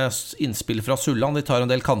der. Innspill fra Sulland. De tar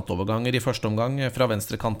en del kantoverganger i første omgang fra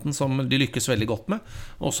venstrekanten som de lykkes veldig godt med.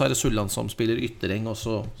 Og så det Sulland som spiller yttereng, og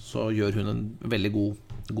så gjør hun en veldig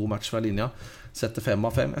god match fra linja. Setter 5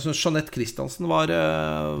 av 5. Jeg synes Jeanette Christiansen var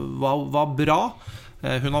bra.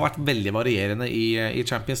 Hun har vært veldig varierende i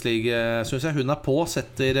Champions League, synes jeg. Hun på,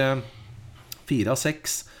 setter 4 av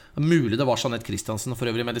 6. Mulig det var Jeanette Christiansen for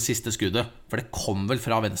øvrig med det siste skuddet, for det kom vel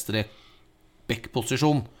fra venstre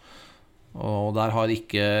back-posisjon. Og der har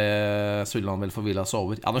ikke Sulland vel forvillet seg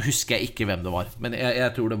over. Nå husker jeg ikke hvem det var, men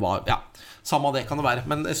jeg tror det var, samme det kan det være.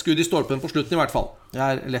 Men skudd i stolpen på slutten i hvert fall.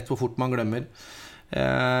 Det lett hvor fort man glemmer.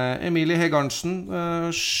 Emilie Hegarnsen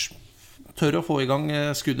tør å få i gang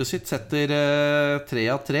skuddet sitt. Setter 3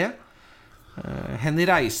 av 3. Henny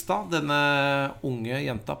Reistad, denne unge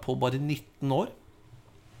jenta på bare 19 år,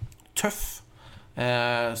 tøff,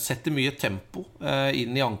 setter mye tempo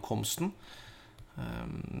inn i ankomsten.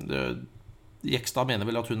 Jekstad mener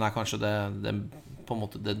vel at hun kanskje på en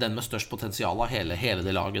måte den med størst potensial av hele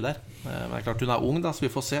det laget der. Men det klart hun ung da, så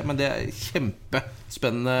vi får se. Men det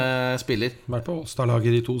kjempespennende spiller. Vært på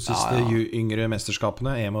Åstad-laget de 2 siste yngre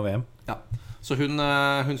mesterskapene, EM og VM. Ja, så hun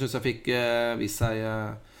synes jeg fikk vist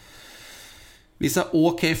seg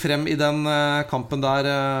ok frem i den kampen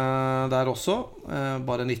der også.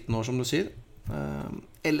 Bare 19 år som du sier.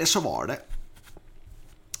 Ellers så var det,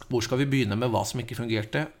 hvor skal vi begynne med hva som ikke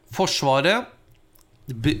fungerte? Forsvaret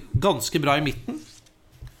ganske bra i midten.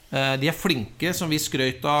 De flinke, som vi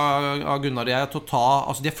skrøt av Gunnar og jeg, til å ta,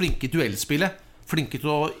 altså de flinke i duellspillet, flinke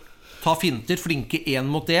til å ta finter, flinke 1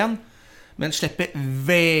 mot 1, men slipper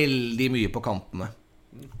veldig mye på kantene.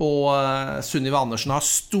 Og Sunniva Andersen har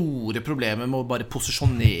store problemer med å bare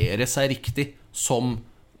posisjonere seg riktig som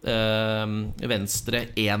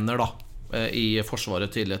venstre ener da, i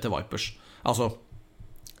forsvaret til Vipers. Altså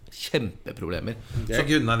kjempeproblemer. Det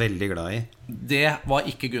Gunnar veldig glad i. Det var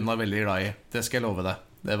ikke Gunnar veldig glad i. Det skal jeg love deg.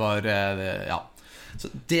 Det var, så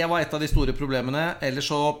det var et av de store problemene. Ellers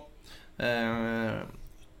så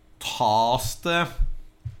tas det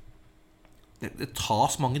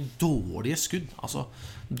tas mange dårlige skudd. Altså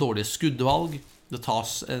dårlige skuddvalg,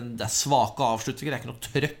 Det er svake avslutninger, det ikke noe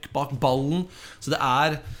trøkk bak ballen. Så det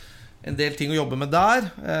en del ting å jobbe med der.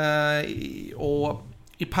 Og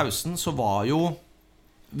i pausen så var jo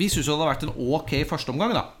vi synes jo det hadde vært en ok første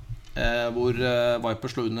omgang da, hvor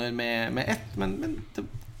Vipers slo under med 1, men det,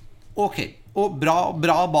 ok. Og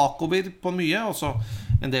bra bakover på mye, og så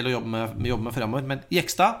en del å jobbe med fremover. Men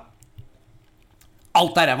Jekstad,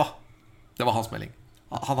 alt ræva. Det var hans melding.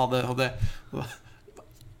 Han hadde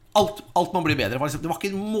alt må bli bedre. Det var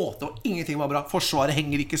ikke en måte, og ingenting var bra. Forsvaret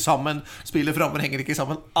henger ikke sammen, spillet fremover henger ikke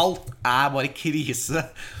sammen. Alt bare krise.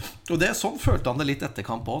 Og sånn følte han det litt etter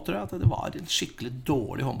kamp også, tror jeg. At det var en skikkelig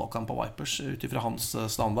dårlig håndballkamp på Vipers utifra hans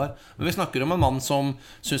standard. Men vi snakker om en mann som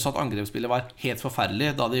synes at angrepsspillet var helt forferdelig,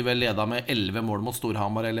 da de vel ledet med 11 mål mot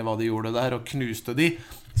Storhamar, eller hva de gjorde der, og knuste de.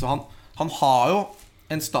 Så han har jo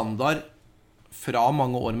en standard fra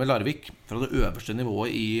mange år med Larvik, fra det øverste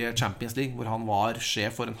nivået i Champions League, hvor han var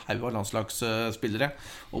sjef for en haug av landslagsspillere,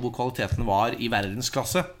 og hvor kvaliteten var i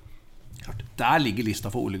verdensklasse. Der ligger lista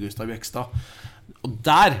for Ole Gustav Jekstad. Og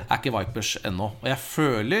der ikke Vipers ennå. Og jeg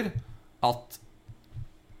føler at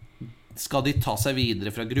skal de ta seg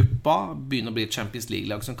videre fra gruppa, begynne å bli et Champions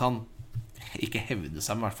League-lag som kan ikke hevde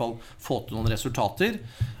seg, men i hvert fall få til noen resultater,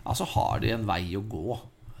 altså har de en vei å gå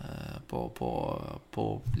på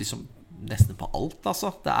liksom nesten på alt,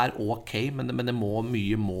 altså. Det ok, men det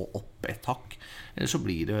mye må opp et hakk. Eller så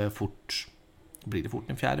blir det fort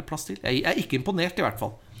en 4. plass til. Jeg ikke imponert i hvert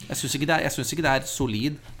fall. Jeg synes ikke det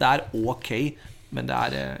solid. Det ok, men det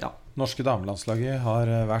ja. Norske damelandslaget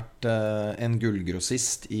har vært en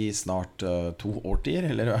gullgrossist i snart 2 årtier,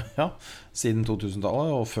 eller ja, siden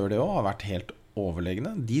 2000-tallet, og før det også har vært helt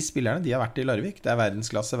overlegne. De spillerne, de har vært i Larvik. Det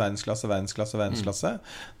verdensklasse.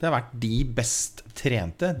 Det har vært de best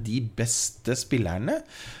trente, de beste spillerne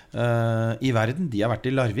i verden. De har vært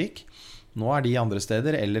i Larvik. Nå de andre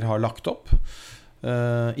steder, eller har lagt opp.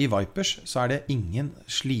 I Vipers så det ingen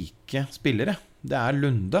slike spillere. Det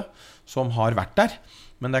Lunde som har vært der.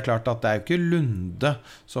 Men det klart at det jo ikke Lunde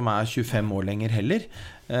som 25 år lenger heller.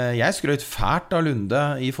 Jeg skrøt fælt av Lunde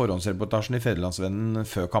i forhåndsreportasjen i Federlandsvennen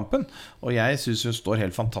før kampen, og jeg synes hun står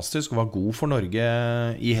helt fantastisk og var god for Norge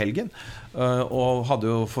i helgen, og hadde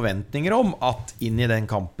jo forventninger om at inn i den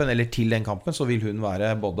kampen, eller til den kampen, så vil hun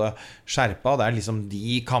være både skjerpet. Det liksom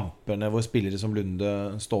de kampene hvor spillere som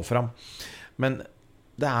Lunde står frem. Men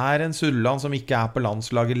det en Sulland som ikke på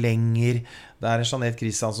landslaget lenger. Det en Jeanette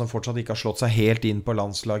Kristiansen som fortsatt ikke har slått seg helt inn på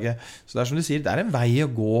landslaget. Så det som du sier, det en vei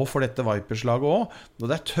å gå for dette Vipers-laget også. Og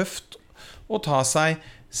det tøft å ta seg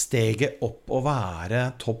steget opp og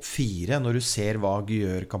være topp 4 når du ser hva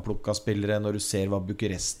Gyør kan plukke av spillere, når du ser hva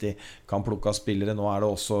Bucuresti kan plukke av spillere. Nå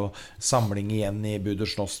det også samling igjen i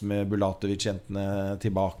Budursnost med Bulatovic-jentene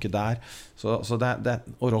tilbake der. Så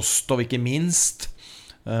og Rostov ikke minst.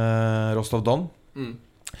 Rostov Don.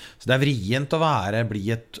 Så det vrient å bli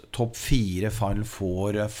et topp 4 fall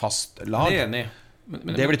for fast lag. Det enig.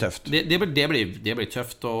 Men det blir tøft. Det blir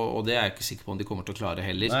tøft, og det jeg ikke sikker på om de kommer til å klare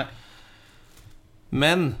heller. Nei.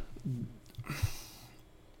 Men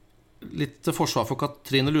litt forsvar for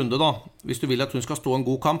Katrine Lunde da. Hvis du vil at hun skal stå en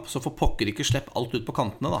god kamp, så får pokker ikke slipp alt ut på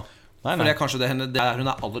kantene da. Nei. For det kanskje hun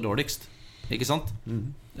aller dårligst. Ikke sant?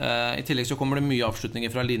 I tillegg så kommer det mye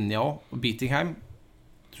avslutninger fra linja også. Og Beatingham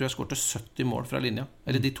tror jeg skårte 70 mål fra linja.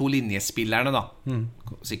 Eller de 2 linjespillerne da.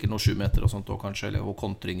 Sikkert noen 7 meter og sånt også, kanskje, eller og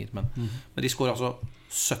kontringer. Men de skårer altså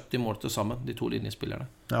 70 mål til sammen, de 2 linjespillerne.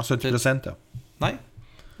 Ja, 70%, ja. Nei,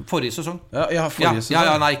 forrige sesong. Ja, forrige sesong.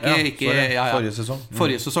 Ja, nei, ikke forrige sesong.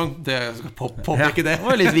 Forrige sesong, det skal påpeke det. Det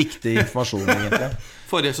var litt viktig informasjon, egentlig.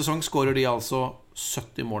 Forrige sesong skårer de altså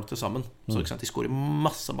 70 mål til sammen. Så ikke sant, de skårer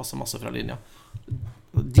masse fra linja.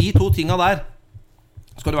 De 2 tingene der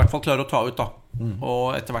skal du i hvert fall klare å ta ut da.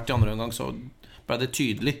 Og etter hvert i andre omgang så ble det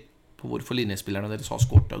tydelig på hvorfor linjespillerne deres har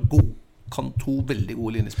skåret 2 veldig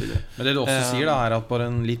gode linjespillere. Men det du også sier da at på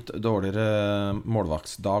en litt dårligere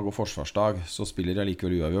målvaktsdag og forsvarsdag så spiller de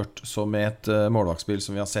likevel uavgjort. Så med et målvaktsspill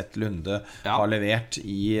som vi har sett Lunde har levert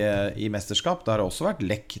i mesterskap, det har også vært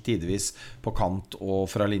lekk tidvis på kant og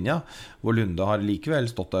fra linja, hvor Lunde har likevel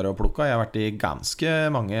stått der og plukket. Jeg har vært i ganske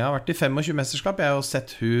mange, jeg har vært i 25 mesterskap. Jeg har jo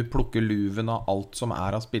sett hun plukke luven av alt som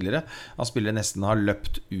av spillere. At spillere nesten har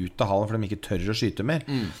løpt ut av hallen for de ikke tør å skyte mer.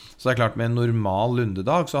 Så det klart, med en normal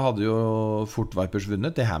Lundedag så hadde jo fort Vipers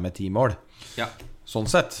vunnet det her med 10 mål. Ja. Sånn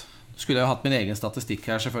sett. Skulle jeg hatt min egen statistikk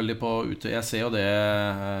her selvfølgelig på ute. Jeg ser jo det,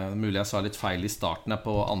 mulig jeg sa litt feil i starten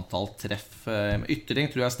på antall treff.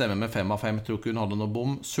 Yttering tror jeg stemmer med 5 av 5. Jeg tror ikke hun hadde noe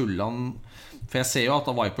bom. Sulland, for jeg ser jo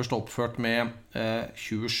at Vipers står oppført med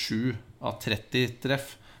 27 av 30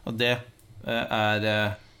 treff. Og det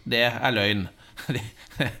løgn.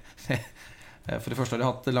 For det første har de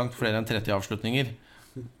hatt langt flere enn 30 avslutninger,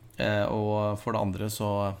 og for det andre så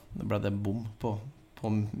ble det bom på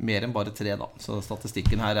mer enn bare 3 da. Så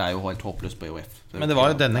statistikken her jo helt håpløs på IOF. Men det var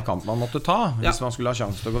jo denne kampen man måtte ta hvis man skulle ha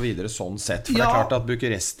sjanse til å gå videre sånn sett. For det er klart at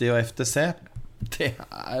Bucuresti og FTC, det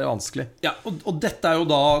vanskelig. Ja, og dette jo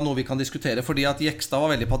da noe vi kan diskutere, fordi at Jekstad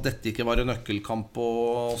var veldig på at dette ikke var en nøkkelkamp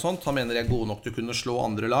og sånt. Han mener de gode nok til å kunne slå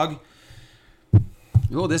andre lag.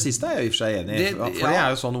 Jo, det siste jeg i og for seg enig i. For det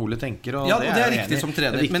jo sånn Ole tenker, og det er riktig som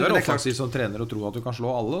trener. Det er viktig å være offensiv som trener og tro at du kan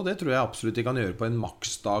slå alle, og det tror jeg absolutt de kan gjøre på en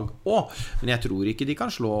maksdag også. Men jeg tror ikke de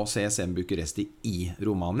kan slå CSM Bucuresti i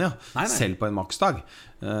Romania, selv på en maksdag.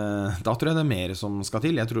 Da tror jeg det mer som skal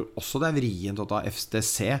til. Jeg tror også det vrient å ta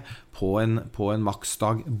FTC på en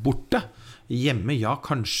maksdag borte. Hjemme, ja,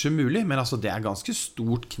 kanskje mulig, men altså det ganske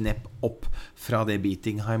stort knepp opp fra det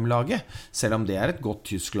Bietigheim-laget, selv om det et godt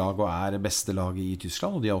tysk lag og beste laget i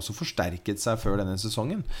Tyskland, og de har også forsterket seg før denne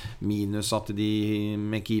sesongen, minus at de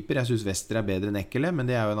med keeper, jeg synes Wester bedre enn Ekkele, men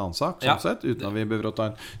det jo en annen sak, sånn sett, uten at vi behøver å ta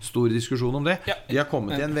en stor diskusjon om det. De har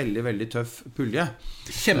kommet i en veldig, veldig tøff pulje.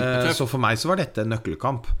 Så for meg så var dette en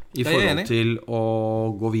nøkkelkamp i forhold til å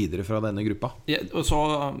gå videre fra denne gruppa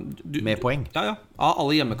med poeng. Av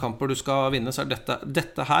alle hjemmekamper du skal vinne, så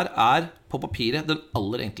dette her på papiret den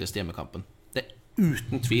aller enkleste hjemmekampen. Det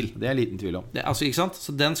uten tvil. Det liten tvil om. Altså, ikke sant?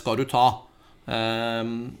 Så den skal du ta.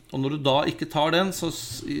 Og når du da ikke tar den, så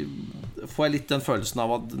får jeg litt den følelsen av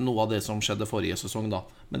at noe av det som skjedde forrige sesong da.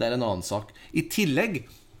 Men det en annen sak. I tillegg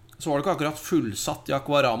så var det ikke akkurat fullsatt i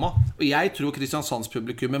Aquarama. Og jeg tror Kristiansands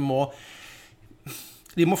publikummet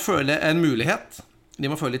må føle en mulighet. De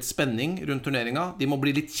må føle litt spenning rundt turneringen. De må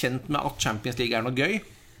bli litt kjent med at Champions League noe gøy.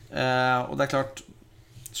 Og det klart,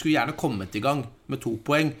 skulle gjerne kommet i gang med 2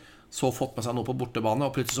 poeng, så fått med seg noe på bortebane,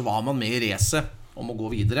 og plutselig så var man med i racet om å gå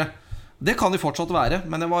videre. Det kan de fortsatt være,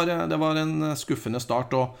 men det var en skuffende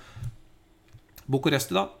start. Og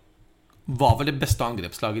Bucuresti da var vel det beste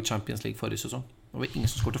angrepslaget i Champions League forrige sesong. Det var ingen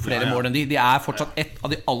som skårte flere mål enn de. De fortsatt et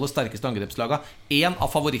av de aller sterkeste angrepslagene. En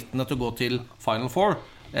av favorittene til å gå til Final Four.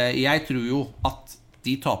 Jeg tror jo at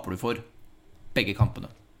de taper du for begge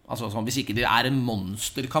kampene. Altså sånn, hvis ikke det en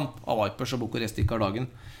monsterkamp av Vipers og Bucuresti ikke har dagen.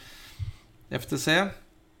 FTC,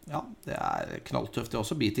 ja, det knalltøft det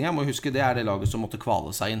også. Bietigheim, må huske, det det laget som måtte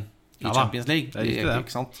kvale seg inn i Champions League. Det riktig det.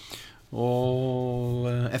 Ikke sant? Og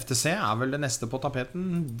FTC vel det neste på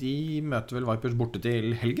tapeten. De møter vel Vipers borte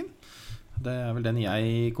til helgen. Det vel den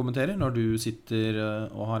jeg kommenterer når du sitter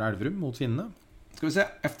og har Elverum mot finnene. Skal vi se,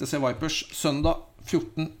 FTC Vipers søndag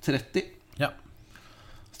 14:30. Ja.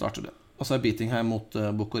 Starter det. Og så Bietigheim mot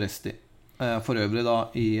Bucuresti. For øvrig da,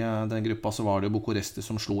 i den gruppa så var det Bucuresti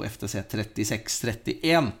som slo FTC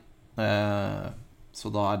 36-31. Så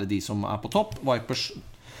da det de som på topp. Vipers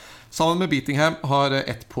sammen med Bietigheim har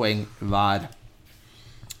 1 poeng hver.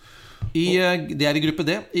 Det i gruppe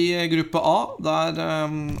D. I gruppe A der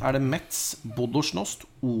det Metz, Bodø/Nost,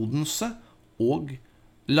 Odense og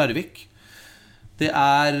Larvik. Det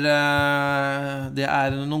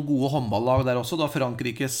noen gode håndballag der også. Du har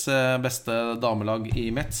Frankrikes beste damelag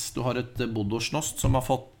i Metz. Du har et Bodø/Nost som har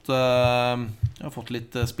fått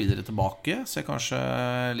litt spillere tilbake. Ser kanskje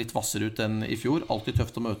litt vassere ut enn i fjor. Alltid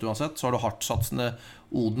tøft å møte uansett. Så har du hardtsatsende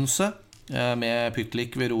Odense med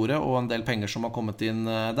Pytlik ved roret og en del penger som har kommet inn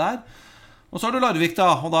der. Og så har du Larvik da,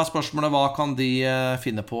 og da spørsmålet hva kan de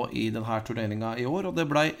finne på i denne turneringen i år. Og det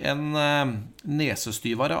ble en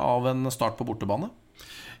nesestyvare av en start på bortebane.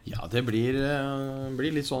 Ja, det blir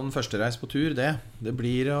litt sånn førstereis på tur, det. Det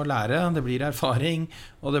blir å lære, det blir erfaring,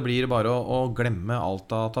 og det blir bare å glemme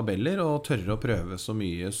alt av tabeller og tørre å prøve så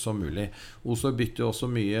mye som mulig. Oslo bytter jo også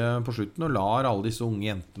mye på slutten og lar alle disse unge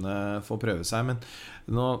jentene få prøve seg, men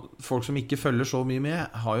folk som ikke følger så mye med,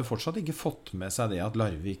 har jo fortsatt ikke fått med seg det at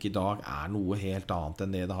Larvik i dag noe helt annet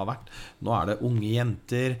enn det har vært. Nå det unge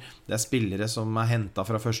jenter, det spillere som hentet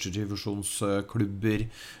fra førstedivisjonsklubber,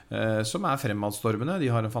 som fremadstormende. De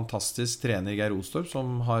har en fantastisk trener, Geir Ostorp,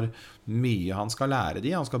 som har mye han skal lære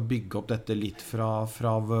de. Han skal bygge opp dette litt fra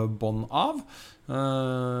bånn av,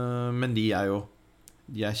 men de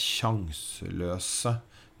sjanseløse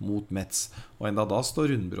mot Metz. Og enda da står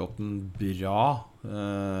Rundbråten bra.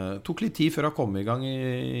 Tok litt tid før han kom i gang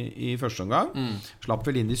i første omgang. Slapp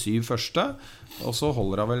vel inn de 7 første, og så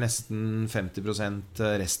holder han vel nesten 50%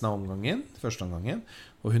 resten av omgangen, første omgangen.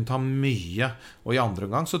 Og hun tar mye. Og i andre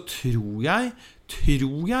omgang så tror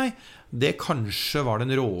jeg det kanskje var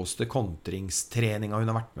den råeste kontringstreningen hun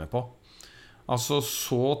har vært med på. Altså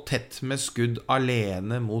så tett med skudd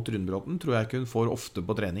alene mot Rundbråten tror jeg ikke hun får ofte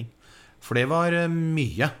på trening. For det var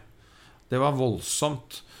mye. Det var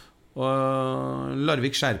voldsomt. Og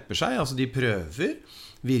Larvik skjerper seg, altså de prøver.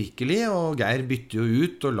 virkelig, og Geir bytter jo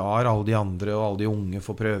ut og lar alle de andre og alle de unge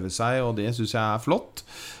få prøve seg, og det synes jeg flott.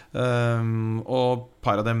 Og et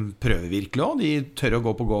par av dem prøver virkelig også. De tør å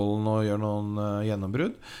gå på goalen og gjøre noen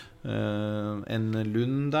gjennombrudd. En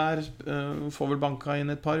Lund der får vel banka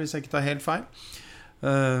inn et par, hvis jeg ikke tar helt feil.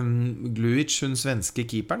 Gluic, hun svenske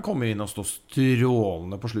keeperen, kommer inn og står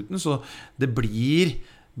strålende på slutten, så det blir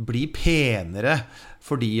penere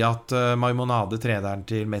fordi at Maimonade, treneren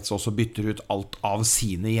til Metz, også bytter ut alt av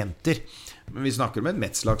sine jenter. Men vi snakker om et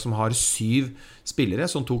Metz-lag som har 7 spillere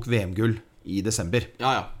som tok VM-gull i desember.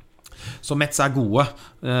 Ja. Så Metz gode.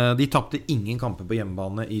 De tappte ingen kamper på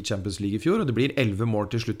hjemmebane i Champions League i fjor, og det blir 11 mål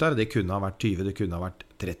til slutt der. Det kunne ha vært 20, det kunne ha vært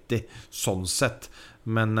 30, sånn sett.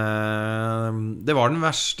 Men det var den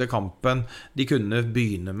verste kampen de kunne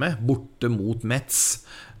begynne med, borte mot Metz,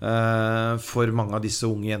 for mange av disse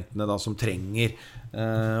unge jentene da, som trenger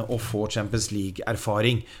å få Champions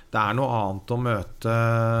League-erfaring. Det noe annet å møte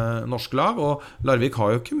norsk lag, og Larvik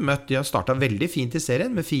har jo ikke møtt. De har startet veldig fint i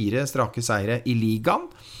serien med 4 strake seire i ligaen,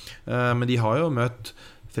 men de har jo møtt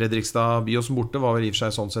Fredrikstad. Byåsen borte var vel i og for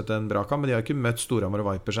seg sånn sett en bra kamp, men de har ikke møtt Storhamar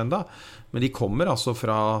og Vipers enda. Men de kommer altså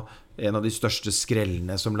fra en av de største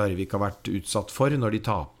skrellene som Larvik har vært utsatt for, når de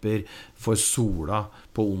taper for Sola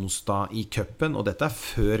på onsdag i cupen, og dette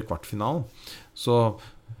før kvartfinalen. Så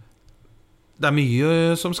det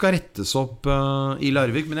mye som skal rettes opp i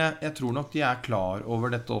Larvik, men jeg tror nok de klar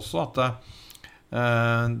over dette også, at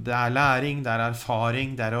det læring, det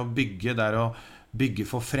erfaring, det å bygge, det å bygge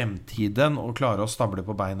for fremtiden og klare å stable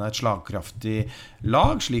på beina et slagkraftig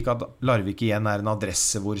lag, slik at Larvik igjen en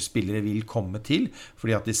adresse hvor spillere vil komme til,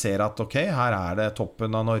 fordi at de ser at ok, her det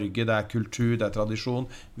toppen av Norge, det kultur, det tradisjon,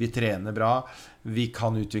 vi trener bra, vi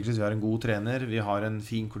kan utvikles, vi har en god trener, vi har en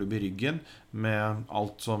fin klubb i ryggen med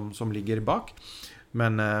alt som ligger bak,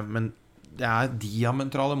 men det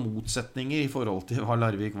diametrale motsetninger i forhold til hva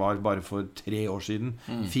Larvik var bare for 3 år siden,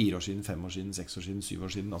 4 år siden, 5 år siden, 6 år siden, 7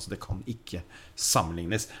 år siden. Altså det kan ikke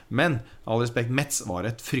sammenlignes. Men, all respekt, Metz var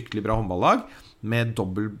et fryktelig bra håndballag med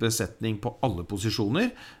dobbel besetning på alle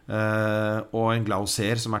posisjoner, og en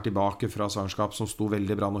Glauser som tilbake fra svangerskap, som sto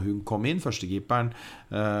veldig bra når hun kom inn. Førstekeeperen,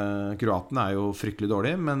 kroaten, jo fryktelig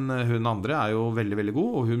dårlig, men hun andre jo veldig, veldig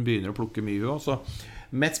god, og hun begynner å plukke mye også.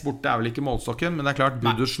 Metz borte vel ikke målstokken, men det klart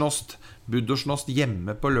Budursnost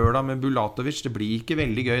hjemme på lørdag med Bulatovic, det blir ikke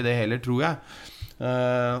veldig gøy det heller, tror jeg.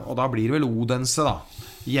 Og da blir det vel Odense da,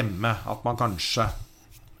 hjemme, at man kanskje...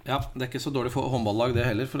 Ja, det ikke så dårlig for håndballag det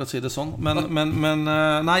heller, for å si det sånn. Men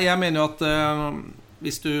nei, jeg mener jo at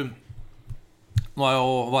hvis du... Nå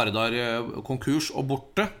jo Vardar konkurs og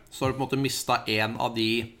borte, så har du på en måte mistet en av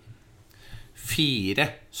de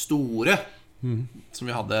 4 store som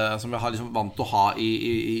vi har liksom vant til å ha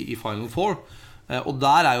i Final Four, og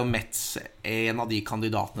der jo Metz en av de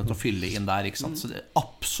kandidatene til å fylle inn der, ikke sant? Så det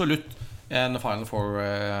absolutt en Final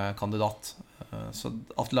Four-kandidat. Så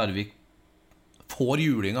at Larvik får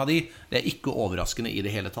juling av de, det ikke overraskende i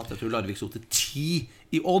det hele tatt. Jeg tror Larvik stod til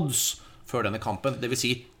 10 i odds før denne kampen, det vil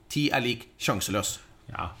si 10 lik sjanseløs.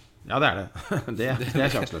 Ja, det det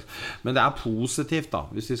sjanseløst. Men det positivt da,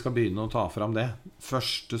 hvis vi skal begynne å ta fram det.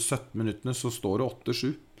 Første 17 minuttene så står det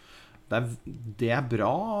 8-7. Det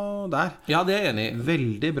bra der. Ja, det jeg enig i.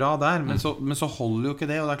 Veldig bra der, men så holder jo ikke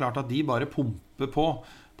det, og det klart at de bare pumper på.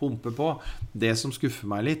 Det som skuffer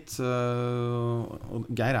meg litt, og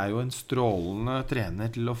Geir jo en strålende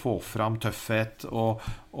trener til å få fram tøffhet,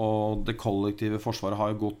 og det kollektive forsvaret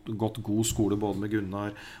har jo gått god skole både med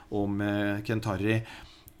Gunnar og med Kentari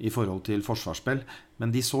i forhold til forsvarsspill, men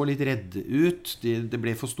de så litt redde ut, det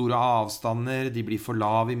ble for store avstander, de blir for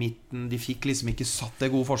lav i midten, de fikk liksom ikke satt det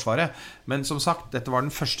gode forsvaret, men som sagt, dette var den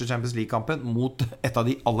første Champions League-kampen mot et av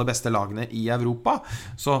de aller beste lagene i Europa,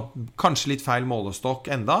 så kanskje litt feil målestokk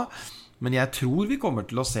enda, men jeg tror vi kommer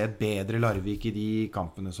til å se et bedre Larvik i de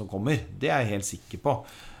kampene som kommer, det jeg helt sikker på.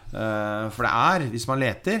 For det hvis man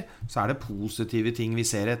leter, så det positive ting. Vi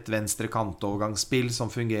ser et venstre kantovergangsspill som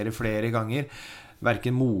fungerer flere ganger.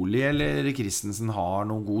 Hverken Moli eller Christensen har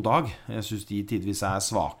noen god dag. Jeg synes de tidvis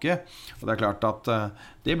svake. Og det klart at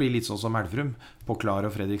det blir litt sånn som Elverum på Klar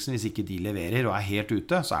og Fredriksen. Hvis ikke de leverer og helt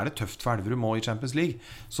ute, så det tøft for Elverum også i Champions League.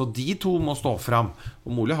 Så de to må stå fram.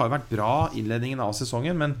 Og Moli har jo vært bra innledningen av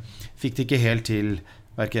sesongen, men fikk det ikke helt til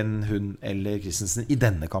hverken hun eller Christensen i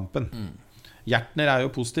denne kampen. Hjertner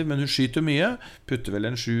jo positiv, men hun skyter mye. Putter vel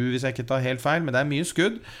en 7 hvis jeg ikke tar helt feil, men det mye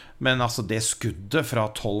skudd. Men altså det skuddet fra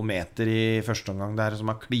 12 meter i første omgang der,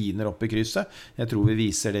 som kliner opp i krysset, jeg tror vi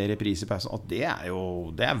viser det i reprise i pausen, og det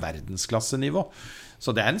det verdensklassenivå.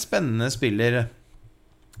 Så det en spennende spiller,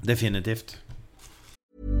 definitivt.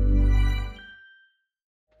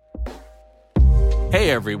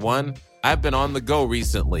 Hey everyone, I've been on the go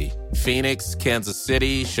recently. Phoenix, Kansas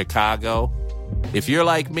City, Chicago. If you're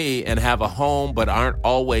like me and have a home but aren't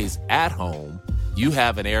always at home, you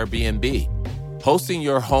have an Airbnb. Hosting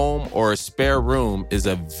your home or a spare room is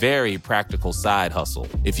a very practical side hustle.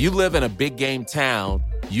 If you live in a big game town,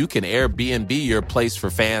 you can Airbnb your place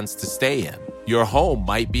for fans to stay in. Your home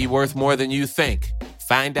might be worth more than you think.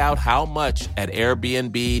 Find out how much at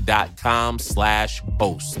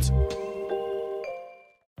airbnb.com/host.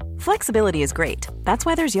 Flexibility is great. That's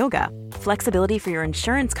why there's yoga. Flexibility for your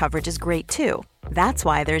insurance coverage is great too. That's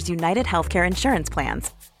why there's United Healthcare Insurance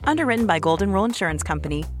Plans. Underwritten by Golden Rule Insurance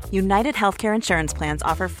Company, United Healthcare Insurance Plans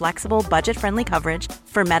offer flexible, budget-friendly coverage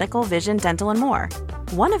for medical, vision, dental, and more.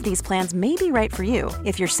 One of these plans may be right for you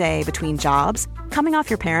if you're, say, between jobs, coming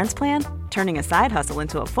off your parents' plan, turning a side hustle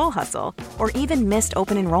into a full hustle, or even missed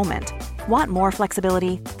open enrollment. Want more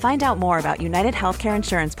flexibility? Find out more about United Healthcare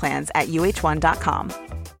Insurance Plans at uh1.com.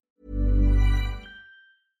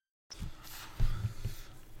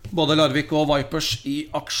 Både Larvik og Vipers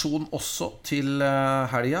i aksjon også til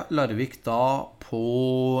helga. Larvik da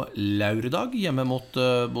på lørdag hjemme mot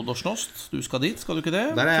Bodø/Snost. Du skal dit, skal du ikke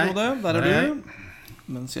det? Der er jeg. Der er du.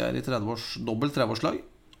 Mens jeg i dobbelt 30-årslag.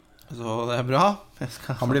 Så det er bra.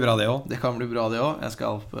 Kan bli bra det også. Det kan bli bra det også. Jeg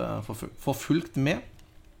skal få fulgt med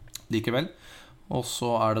likevel. Og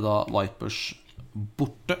så er det da Vipers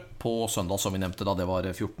borte på søndag, som vi nevnte da. Det var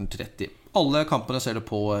 14:30. Alle kampene ser du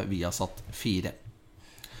på Viasat 4.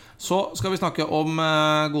 Så skal vi snakke om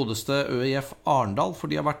godeste ØIF Arendal, for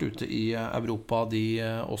de har vært ute i Europa, de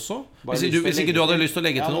også. Hvis ikke du hadde lyst til å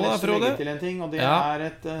legge til noe, Frode? Jeg hadde lyst til å legge til en ting, og det er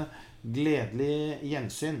et gledelig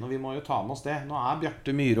gjensyn, og vi må jo ta med oss det. Nå er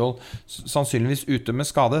Bjarte Myrhold sannsynligvis ute med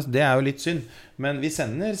skade, det er jo litt synd. Men vi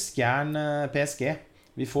sender Skjern PSG.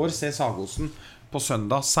 Vi får se Sagosen på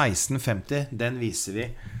søndag 16:50. Den viser vi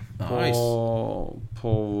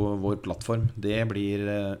på vår plattform. Det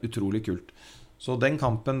blir utrolig kult. Så den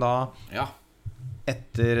kampen da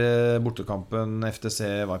etter bortekampen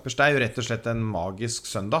FTC Vipers, det er jo rett og slett en magisk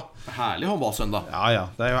søndag. Herlig håndballsøndag. Ja,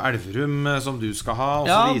 det er jo Elverum som du skal ha. Og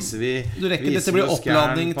så viser vi du rekker dette blir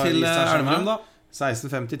oppladning til Elverum da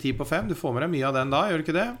 16:50, 10:05. Du får med deg mye av den da, gjør du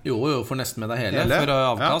ikke det? Jo, får nesten med deg hele for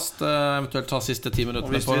avkast. Eventuelt ta siste 10 minutter.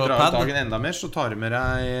 Og hvis vi drar ut dagen enda mer, så tar du med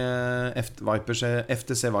deg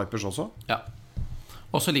FTC Vipers også. Ja.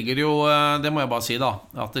 Og så ligger det jo, det må jeg bare si da,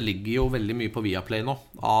 at det ligger jo veldig mye på Viaplay nå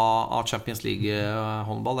av Champions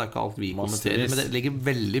League-håndball. Det er ikke alt vi kommenterer, men det ligger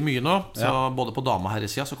veldig mye nå. Så både på dame- og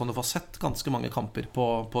herresida så kan du få sett ganske mange kamper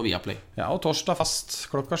på Viaplay. Ja, og torsdag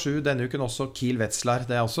fast klokka 7 denne uken også Kiel Wetzlar.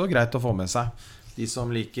 Det er også greit å få med seg, de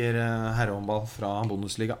som liker herrehåndball fra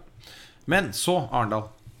Bundesliga. Men så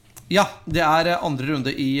Arendal. Ja, det er andre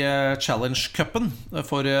runde i Challenge-cupen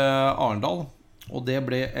for Arendal. Og det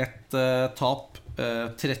ble et tap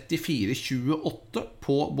 34-28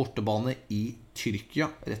 på bortebane i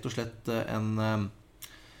Tyrkia. Rett og slett en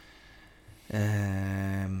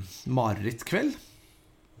marerittkveld.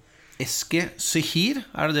 Eske Sehir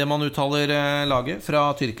er det man uttaler laget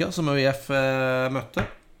fra Tyrkia som ØIF møtte.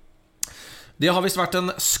 Det har visst vært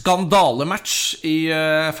en skandalematch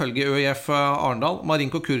ifølge ØIF Arendal.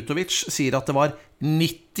 Marinko Kurtovic sier at det var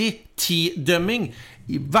 90-10-dømming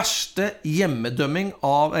i verste hjemmedømming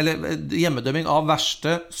av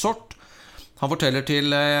verste sort. Han forteller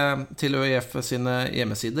til ØIF sine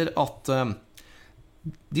hjemmesider at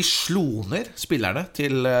de slo ned spillerne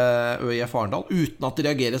til ØIF Arendal uten at det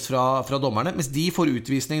reageres fra dommerne, mens de får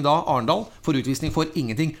utvisning da. Arendal får utvisning for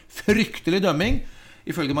ingenting. Fryktelig dømming.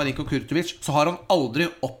 Ifølge Marinko Kurtovic så har han aldri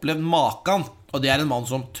opplevd maken, og det er en mann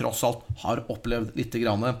som tross alt har opplevd litt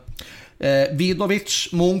grann. Vidovic,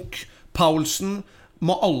 Munch, Paulsen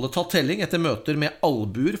må alle ta telling etter møter med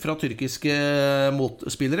albuer fra tyrkiske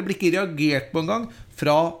motspillere. Blir ikke reagert på en gang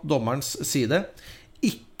fra dommerens side.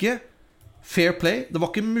 Ikke fair play. Det var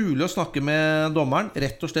ikke mulig å snakke med dommeren.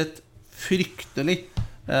 Rett og slett fryktelig,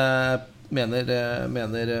 mener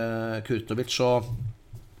Kurtovic. Så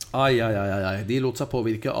de lot seg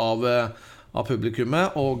påvirke av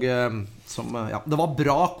publikummet. Og det var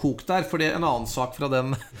bra kok der. For det er en annen sak fra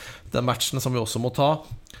den matchen som vi også må ta.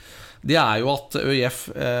 Det er jo at ØIF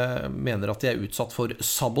mener at de er utsatt for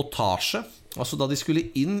sabotasje. Altså da de skulle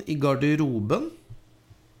inn i garderoben,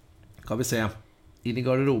 kan vi se, inn i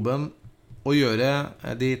garderoben og gjøre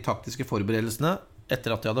de taktiske forberedelsene etter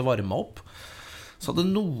at de hadde varmet opp, så hadde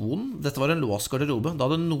noen, dette var en låst garderobe, da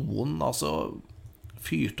hadde noen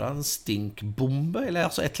fyrt av en stinkbombe eller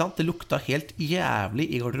et eller annet. Det lukta helt jævlig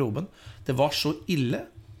i garderoben. Det var så ille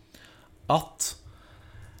at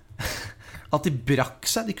de brakk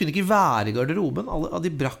seg. De kunne ikke være i garderoben.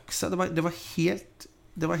 De brakk seg. Det var helt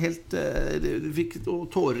Det var helt Du fikk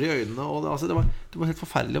tårer i øynene og det var helt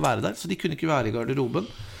forferdelig å være der. Så de kunne ikke være i garderoben.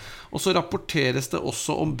 Og så rapporteres det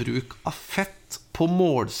også om bruk av fett på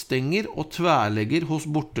målstenger og tverrlegger hos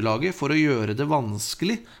bortelaget for å gjøre det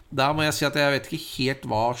vanskelig. Der må jeg si at jeg vet ikke helt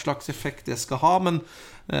hva slags effekt det skal ha, men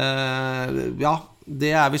ja,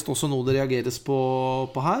 det visst også noe det reageres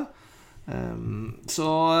på her. Så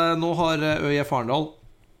nå har ØIF Arendal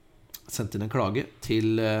sendt inn en klage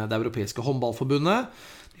til det europeiske håndballforbundet.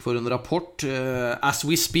 De får en rapport as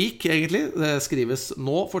we speak, egentlig. Det skrives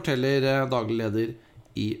nå, forteller daglig leder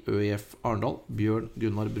i ØIF Arendal, Bjørn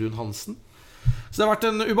Gunnar Brun Hansen. Så det har vært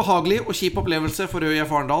en ubehagelig og kjip opplevelse for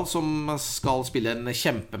ØIF Arendal, som skal spille en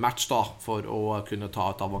kjempematch da, for å kunne ta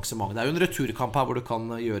et avansement. Det jo en returkamp her hvor det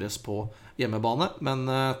kan gjøres på hjemmebane, men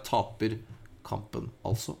taper kampen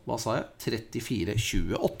altså, hva sa jeg?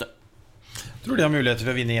 34-28. Tror de har muligheter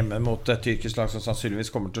for å vinne hjemme mot et tyrkisk lag som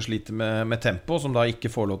sannsynligvis kommer til å slite med tempo, som da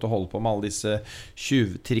ikke får lov til å holde på med alle disse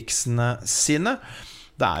tjuvtriksene sine.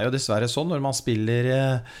 Det jo dessverre sånn når man spiller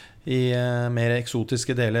i mer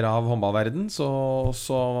eksotiske deler av håndballverden, så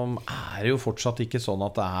det jo fortsatt ikke sånn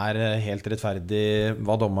at det helt rettferdig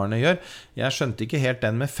hva dommerne gjør. Jeg skjønte ikke helt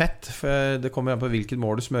den med fett, for det kommer an på hvilket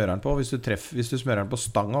mål du smører den på. Hvis du smører den på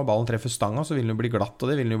stanga, og ballen treffer stanga, så vil den jo bli glatt, og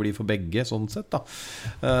det vil den jo bli for begge, sånn sett da.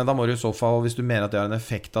 Da må du i så fall, hvis du mener at det har en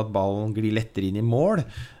effekt at ballen glir lettere inn i mål,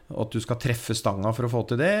 og at du skal treffe stanga for å få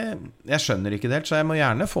til det, jeg skjønner ikke det helt, så jeg må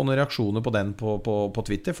gjerne få noen reaksjoner på den på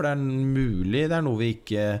Twitter, for det mulig det noe vi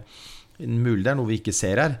ikke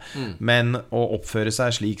ser her. Men å oppføre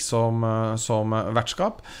seg slik som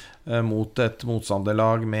vertskap mot et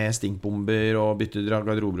motstanderlag med stinkbomber og byttedrag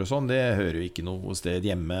garderober og sånn, det hører jo ikke noe sted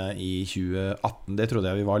hjemme i 2018. Det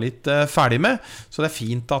trodde jeg vi var litt ferdig med, så det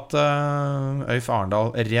fint at ØIF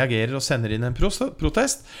Arendal reagerer og sender inn en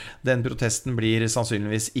protest. Den protesten blir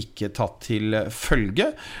sannsynligvis ikke tatt til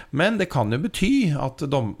følge, men det kan jo bety at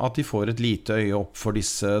de får et lite øye opp for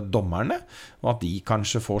disse dommerne, og at de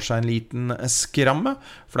kanskje får seg en liten skramme,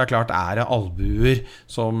 for det klart det albuer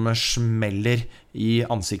som smeller i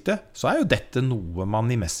ansiktet, så jo dette noe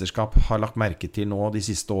man i mesterskap har lagt merke til nå de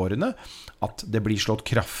siste årene, at det blir slått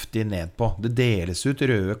kraftig ned på. Det deles ut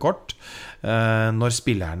røde kort når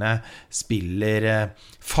spillerne spiller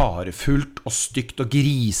farefullt og stygt og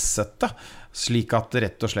grisete, slik at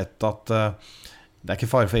rett og slett at det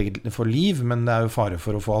ikke fare for liv, men det jo fare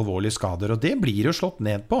for å få alvorlige skader, og det blir jo slått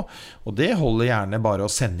ned på, og det holder gjerne bare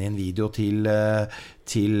å sende inn video til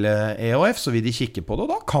EOF, så vil de kikke på det,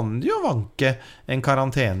 og da kan de jo vanke en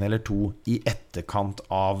karantene eller to i etterkant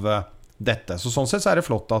av dette. Så sånn sett så det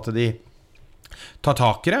flott at de tar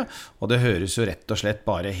tak i det, og det høres jo rett og slett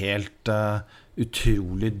bare helt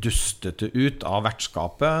utrolig dustete ut av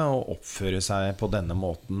vertskapet å oppføre seg på denne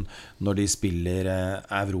måten når de spiller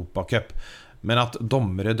Europacup. Men at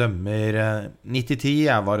dommere dømmer 9-10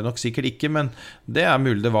 var det nok sikkert ikke, men det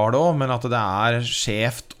mulig det var det også, men at det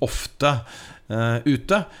skjevt ofte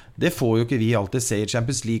ute, det får jo ikke vi alltid se i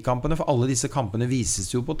Champions League-kampene, for alle disse kampene vises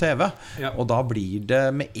jo på TV, og da blir det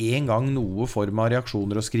med en gang noe form av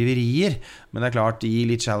reaksjoner og skriverier, men det klart i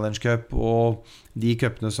Elite Challenge Cup og de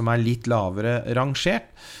cupene som litt lavere rangert,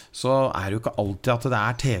 så det jo ikke alltid at det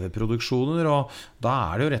TV-produksjoner, og da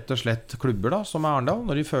det jo rett og slett klubber da, som Arendal,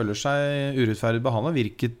 når de føler seg urettferdig behandlet,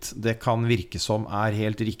 hvilket det kan virke som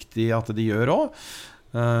helt riktig at de gjør også,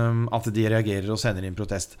 at de reagerer og sender inn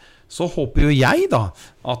protest. Så håper jo jeg da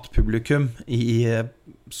at publikum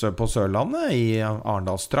på Sørlandet, i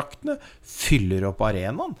Arendalstraktene, fyller opp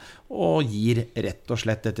arenaen og gir rett og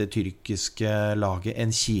slett dette tyrkiske laget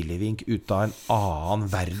en kilevink ut av en annen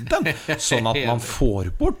verden, sånn at man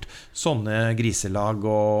får bort sånne griselag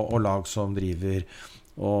og lag som driver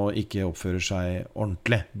og ikke oppfører seg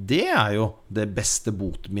ordentlig. Det jo det beste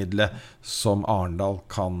botmiddelet som Arendal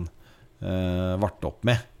kan varte opp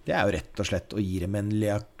med. Det jo rett og slett å gi dem en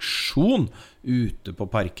reaksjon ute på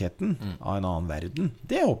parketten av en annen verden.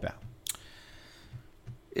 Det håper jeg.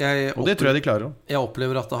 Og det tror jeg de klarer. Jeg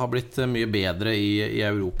opplever at det har blitt mye bedre i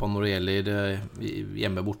Europa når det gjelder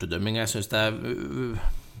hjemme-bortedømming. Jeg synes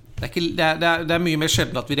det mye mer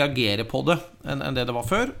sjelden at vi reagerer på det enn det var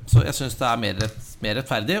før. Så jeg synes det mer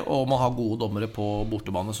rettferdig, og man har gode dommere på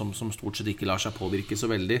bortebane som stort sett ikke lar seg påvirke så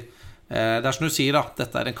veldig. Det som du sier da,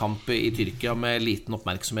 dette en kamp i Tyrkia med liten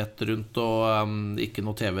oppmerksomhet rundt og ikke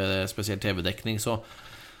noe spesiell TV-dekning, så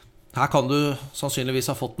her kan du sannsynligvis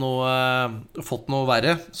ha fått noe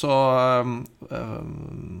verre, så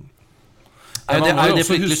det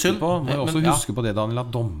fryktelig synd. Man må også huske på det, Daniel,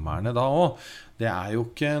 at dommerne da også, det jo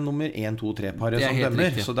ikke nummer 1, 2, 3-paret som dømmer,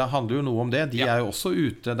 riktig. Så det handler jo noe om det. De jo også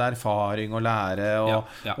ute der erfaring og lære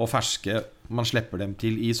og ferske man slipper dem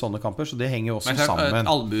til i sånne kamper. Så det henger også Men sammen.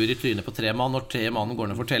 albuer i trynet på 3 mann. Når 3 mann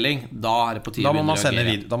går ned for telling, da det på tide Da må man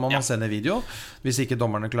reagere. sende video. Hvis ikke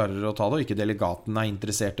dommerne klarer å ta det, og ikke delegaten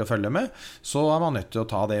interessert i å følge med, så man nødt til å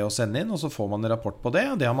ta det og sende inn, og så får man en rapport på det.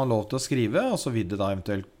 Det har man lov til å skrive, og så vil det da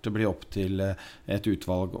eventuelt bli opp til et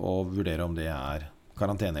utvalg å vurdere om det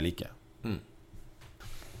karantene eller ikke.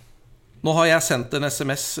 Nå har jeg sendt en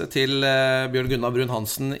SMS til Bjørn Gunnar Brun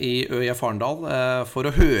Hansen i ØIF Arendal for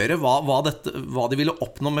å høre hva de ville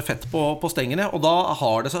oppnå med fett på stengene. Og da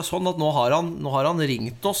har det seg sånn at nå har han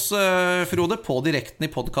ringt oss, Frode, på direkten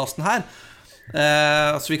i podcasten her.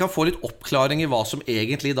 Så vi kan få litt oppklaring i hva som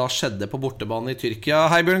egentlig da skjedde på bortebane i Tyrkia.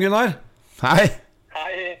 Hei, Bjørn Gunnar. Hei!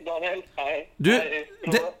 Hei, Daniel. Hei. Du,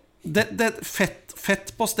 det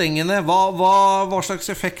fett på stengene, hva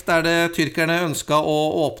slags effekt det tyrkerne ønsket å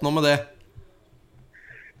oppnå med det?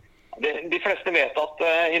 De fleste vet at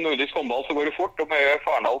i nordisk håndball så går det fort, og med ØIF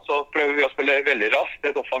Arendal så prøver vi å spille veldig raskt,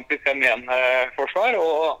 et offensivt 5-1-forsvar,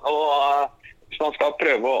 og hvis man skal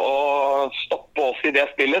prøve å stoppe oss i det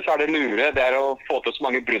spillet, så det lure, det å få til så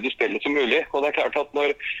mange brudd i spillet som mulig. Og det klart at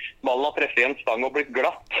når ballen har treffet i en stang og blitt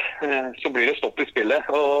glatt, så blir det stopp i spillet.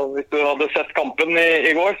 Og hvis du hadde sett kampen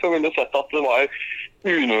i går, så ville du sett at det var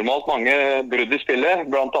unormalt mange brudd i spillet,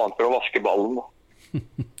 blant annet for å vaske ballen.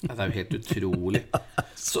 Det jo helt utrolig.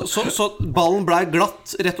 Så ballen ble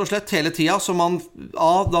glatt rett og slett hele tiden. Så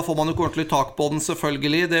da får man jo ikke ordentlig tak på den,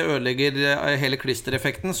 selvfølgelig. Det ødelegger hele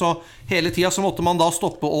klistereffekten. Så hele tiden så måtte man da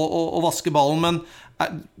stoppe og vaske ballen.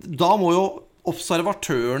 Men da må jo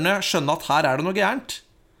observatørene skjønne at her det noe gærent.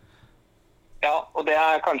 Ja, og det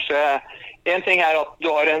kanskje... En ting at du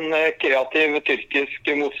har en kreativ tyrkisk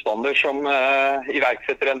motstander som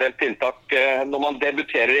iverksetter en del tiltak når man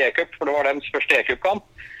debuterer i E-cup, for det var deres første E-cup-kamp.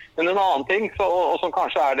 Men en annen ting, og som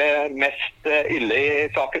kanskje det mest ille i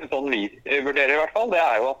saken, sånn vi vurderer i hvert fall, det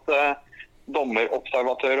jo at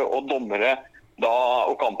dommerobservatører og dommere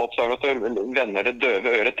og kampobservatør vender det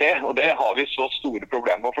døve øret til. Og det har vi så store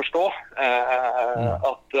problemer med å forstå,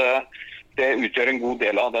 at det utgjør en god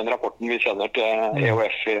del av den rapporten vi sender til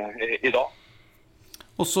EOF i dag.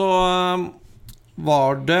 Og så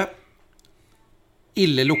var det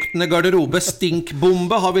illeluktende garderobe,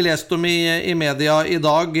 stinkbombe, har vi lest om i media i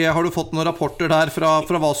dag. Har du fått noen rapporter der fra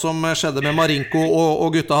hva som skjedde med Marinko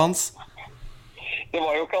og gutta hans? Det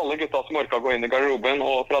var jo ikke alle gutta som orket å gå inn i garderoben,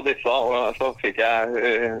 og fra disse så fikk jeg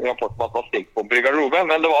rapport om at det var stinkbomber i garderoben,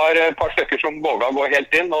 men det var et par stykker som våget å gå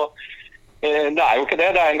helt inn, og det jo ikke det.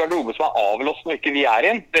 Det en garderobe som avlåst når ikke vi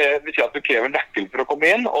inn. Det vil si at du krever nøkkel for å komme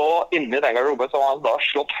inn, og inni den garderoben så har han da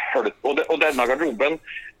slått høl. Og denne garderoben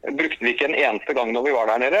brukte vi ikke en eneste gang når vi var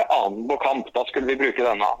der nede, annen på kamp. Da skulle vi bruke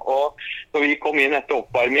denne. Og når vi kom inn etter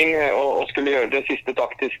oppvarming og skulle gjøre det siste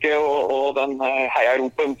taktiske, og den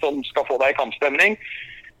heiaropen som skal få deg i kampstemning,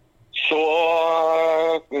 så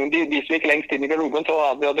de som gikk lengst inn i garderoben, så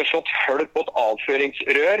hadde slått høl på et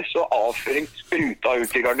avføringsrør, så avføring spruta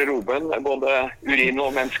ut i garderoben, både urin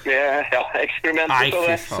og menneskelige eksperimenter. Nei,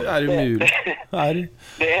 det umulig.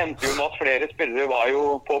 Det endte jo med at flere spillere var jo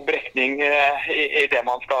på brekning i det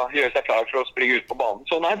man skal gjøre seg klar for å springe ut på banen.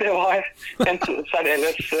 Så nei, det var en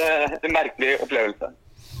særdeles merkelig opplevelse.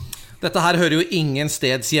 Dette her hører jo ingen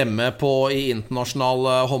steds hjemme i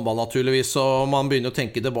internasjonal håndball naturligvis, og man begynner å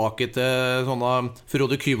tenke tilbake til sånne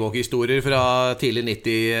Frode Kyvåg-historier fra tidlig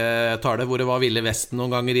 90-tallet, hvor det var Ville Vesten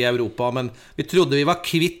noen ganger i Europa, men vi trodde vi var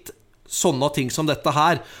kvitt sånne ting som dette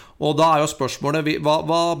her, og da jo spørsmålet,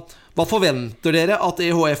 hva forventer dere at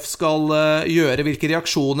EHF skal gjøre? Hvilke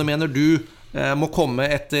reaksjoner mener du må komme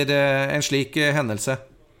etter en slik hendelse?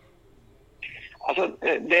 Altså,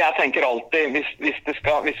 det jeg tenker alltid,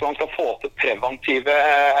 hvis man skal få til preventive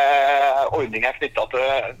ordninger knyttet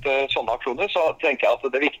til sånne aksjoner, så tenker jeg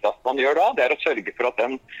at det viktigste man gjør da, det å sørge for at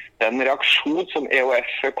den reaksjon som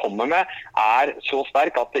EOF kommer med, så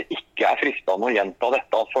sterk at det ikke fristende å gjenta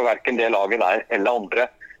dette for hverken det laget der eller andre.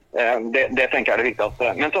 Det tenker jeg det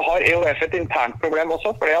viktigste. Men så har EOF et internt problem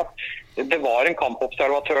også, fordi at det var en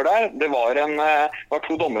kampobservatør der, det var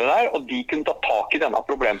 2 dommere der, og de kunne ta tak i denne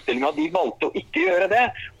problemstillingen. De valgte å ikke gjøre det,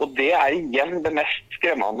 og det igjen det mest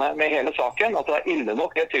skremmende med hele saken, at det ille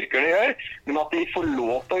nok det tyrkerne gjør, men at de får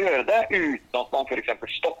lov til å gjøre det uten at man for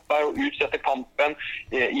eksempel stopper og utsetter kampen,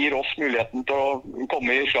 gir oss muligheten til å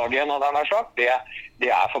komme i slag igjen av denne sak.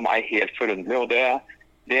 Det for meg helt forunderlig, og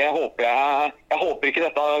det håper jeg håper ikke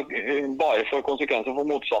dette bare for konsekvenser for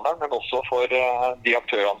motstanderen, men også for de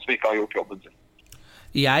aktørene som ikke har gjort jobben sin.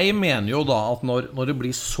 Jeg mener jo da at når det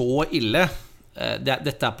blir så ille,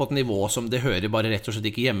 dette på et nivå som det hører bare rett og slett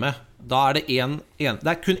ikke hjemme, da det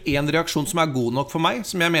det kun en reaksjon som god nok for meg,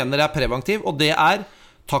 som jeg mener preventiv, og det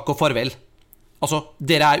takk og farvel. Altså,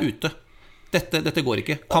 dere ute. dette går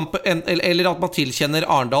ikke. Eller at man tilkjenner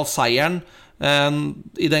Arendal seieren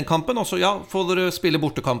i den kampen, og så får dere spille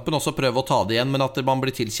bortekampen og så prøve å ta det igjen, men at man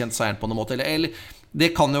blir tilkjent seieren på noen måte. Eller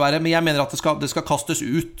det kan jo være, men jeg mener at det skal kastes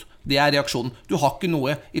ut. Det reaksjonen. Du har ikke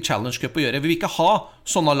noe i Challenge Cup å gjøre. Vi vil ikke ha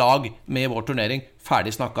sånne lag med i vår turnering.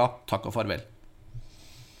 Ferdig snakka, takk og farvel.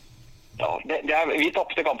 Ja, vi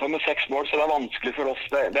tappte kampen med 6 mål, så det vanskelig for oss.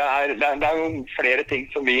 Det er jo flere ting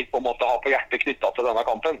som vi på en måte har på hjertet knyttet til denne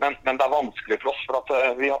kampen, men det er vanskelig for oss, for at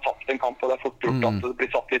vi har tapt en kamp, og det er fort gjort at det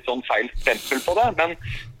blir satt litt sånn feil stempel på det.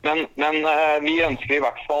 Men vi ønsker i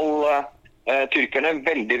hvert fall tyrkerne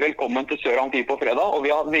veldig velkommen til Sør Amfi på fredag, og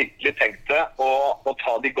vi har virkelig tenkt det å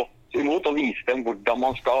ta de godt imot og vise dem hvordan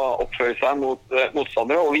man skal oppføre seg mot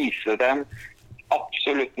motstandere, og vise dem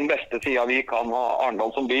absolutt den beste siden vi kan ha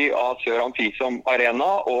Arendal som by, av Sør Amfi som arena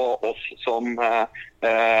og oss som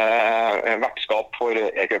vertskap for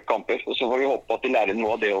e-cup-kamper. Så får vi håpe at de lærer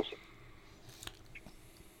noe av det også.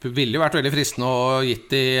 Det ville jo vært veldig fristende å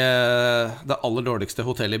gitt i det aller dårligste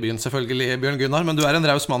hotellet i byen, selvfølgelig, Bjørn Gunnar, men du er en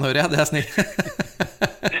raus mann, hører jeg. Det er snill.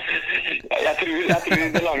 Jeg tror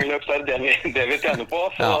det lange løp så er det vi tjener på,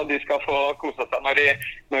 så de skal få kose seg når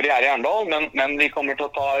de er i Arendal, men vi kommer til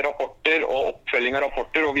å ta rapporter og oppfølging av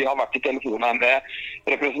rapporter, og vi har vært i telefonen med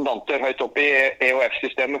representanter høyt opp i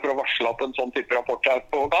EOF-systemet for å varsle at en sånn type rapport er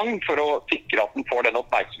på gang, for å sikre at den får den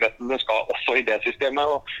oppmerksomheten den skal også i det systemet,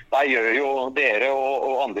 og der gjør jo dere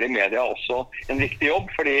og andre i media også en viktig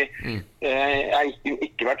jobb, fordi jeg har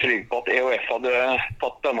ikke vært trygg på at EOF hadde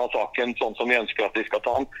tatt denne saken sånn som vi ønsker at de skal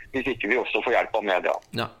ta den, hvis ikke vi også får hjelp av media.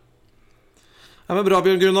 Ja, men bra,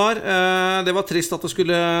 Bjørn Gunnar. Det var trist at det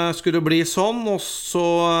skulle bli sånn, og så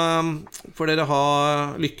får dere ha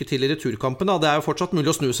lykke til i returkampen da. Det er jo fortsatt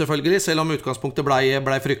mulig å snu selvfølgelig, selv om utgangspunktet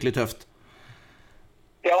ble fryktelig tøft.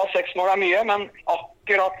 Ja, 6 mål er mye, men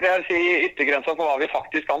akkurat vil jeg si yttergrensen på hva vi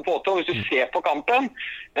faktisk kan få til. Og hvis du ser på kampen,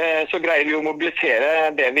 så greier vi å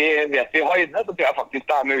mobilisere det vi vet vi har inne. Så tror jeg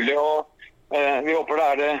faktisk det er mulig, og vi håper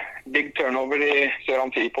det er det big turnover i Sør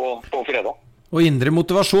Amfi på fredag. Og indre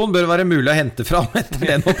motivasjon bør være mulig å hente fram etter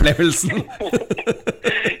den opplevelsen.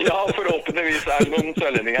 Ja, forhåpentligvis er det noen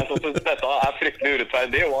sørlendinger som synes dette er fryktelig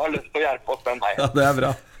urettferdig og har lyst til å hjelpe oss den veien. Ja, det er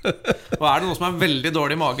bra. Og er det noen som er veldig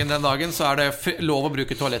dårlig i magen den dagen, så er det lov å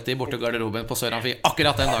bruke toalettet i bortegarderoben på Sør Amfi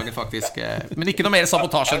akkurat den dagen faktisk. Men ikke noe mer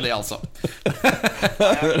sabotasje enn det, altså.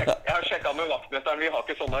 Jeg har sjekket med vaktmesteren, vi har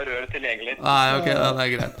ikke sånne rør tilgjengelig. Nei, ok, det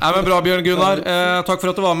er greit. Nei, men bra, Bjørn Gunnar. Takk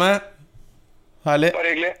for at du var med. Herlig. Bare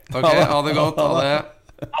hyggelig. Ok, ha det godt.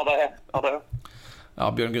 Ha det. Ja,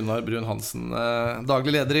 Bjørn Gunnar Brun Hansen,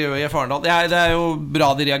 daglig leder i ØIF Arendal. Det er jo bra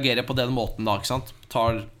de reagerer på den måten da, ikke sant?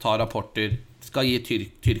 Tar rapporter, skal gi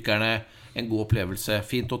tyrkerne en god opplevelse.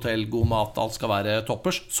 Fint hotell, god mat, alt skal være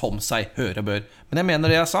toppers, som seg høre bør. Men jeg mener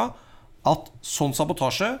det jeg sa, at sånn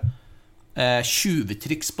sabotasje,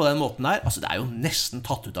 tjuvetriks på den måten der, altså det er jo nesten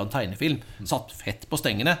tatt ut av en tegnefilm. Satt fett på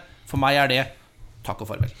stengene. For meg er det takk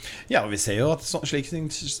og farvel. Ja, vi ser jo at slik ting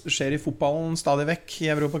skjer i fotballen stadig vekk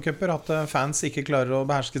i Europacuper, at fans ikke klarer å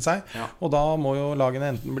beherske seg, og da må jo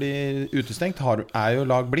lagene enten bli utestengt, er jo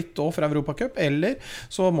lag blitt også for Europacup, eller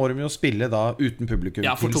så må de jo spille da uten publikum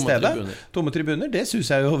til stede. Tomme tribuner, det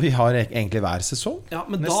synes jeg jo vi har egentlig hver sesong. Ja,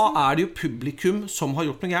 men nesten. Da er det jo publikum som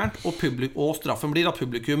har gjort noe gærent, og straffen blir at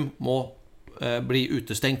publikum må bli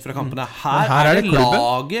utestengt fra kampene. Her er det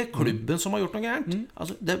klubben som har gjort noe gærent.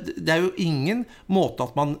 Altså, det er jo ingen måte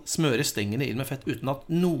at man smører stengene inn med fett uten at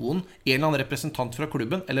en eller annen representant fra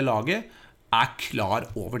klubben eller laget er klar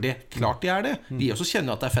over det. Klart de er det. De også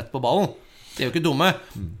kjenner at det er fett på ballen. De er jo ikke dumme.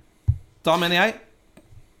 Da mener jeg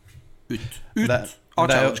ut. Men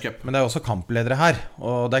det er jo også kampledere her,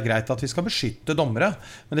 og det er greit at vi skal beskytte dommere,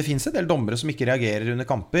 men det finnes en del dommere som ikke reagerer under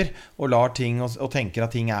kamper og lar ting og tenker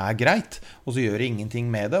at ting er greit, og så gjør de ingenting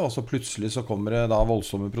med det, og så plutselig så kommer det da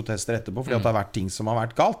voldsomme protester etterpå fordi at det har vært ting som har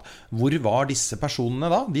vært galt. Hvor var disse personene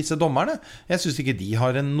da? Disse dommerne? Jeg synes ikke de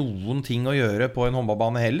har noen ting å gjøre på en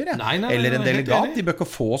håndballbane heller, eller en delegat. De bør ikke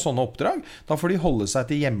få sånne oppdrag. Da får de holde seg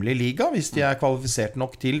til hjemlig liga hvis de er kvalifisert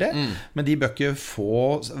nok til det, men de bør ikke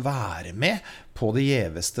få være med på det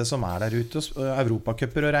gjeveste som er der ute,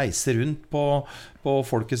 Europacuper, og reise rundt på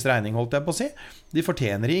folkets regning, holdt jeg på å si. De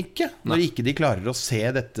fortjener det ikke, når ikke de klarer å se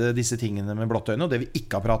disse tingene med blått øyne. Og det vi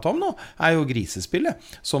ikke har pratet om nå, er jo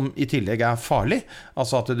grisespillet, som i tillegg er farlig.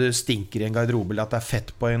 Altså at det stinker i en garderobe, eller at det er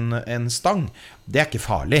fett på en stang. Det er ikke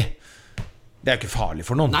farlig. Det er ikke farlig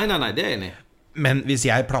for noen. Nei, det er jeg enig i. Men hvis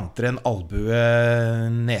jeg planter en albue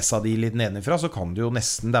nesa di litt nedenfra, så kan du jo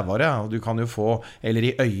nesten devare. Du kan jo få, eller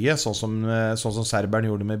i øyet, sånn som serberen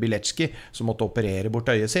gjorde med Bilecki, som måtte operere bort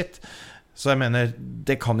øyet sitt. Så jeg mener,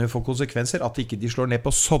 det kan jo få konsekvenser at ikke de slår ned på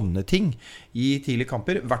sånne ting i tidlige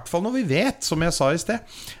kamper. I hvert fall når vi vet, som jeg sa i sted,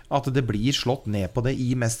 at det blir slått ned på det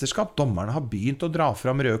i mesterskap. Dommerne har begynt å dra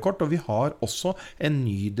fram røde kort, og vi har også en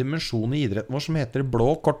ny dimensjon i idretten vår som heter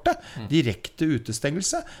blå kortet. Direkte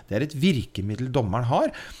utestengelse. Det er et virkemiddel dommeren har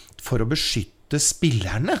for å beskytte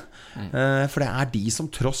spillerne, for det er de som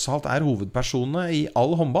tross alt er hovedpersonene i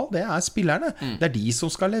all håndball. Det er spillerne, det er de som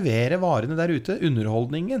skal levere varene der ute,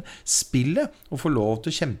 underholdningen, spillet, og få lov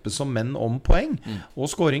til å kjempe som menn om poeng og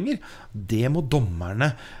skåringer. Det må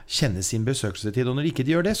dommerne kjenne sin besøkelsestid, og når ikke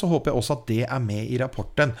de gjør det, så håper jeg også at det er med i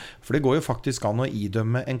rapporten, for det går jo faktisk an å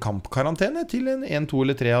idømme en kampkarantene til en 2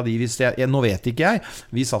 eller 3 av de, hvis nå vet ikke jeg,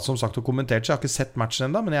 vi satt som sagt og kommenterte, så jeg har ikke sett matchen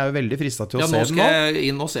enda, men jeg er jo veldig fristet til å se den nå. Ja, nå skal jeg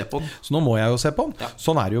inn og se på den. Så nå må jeg jo se på den.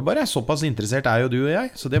 Sånn er det jo bare. Såpass interessert er jo du og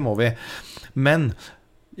jeg, så det må vi. Men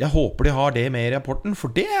jeg håper de har det med i rapporten,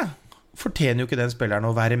 for det fortjener jo ikke den spilleren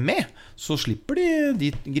å være med. Så slipper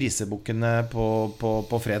de grisebukkene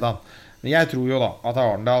på fredag. Men jeg tror jo da at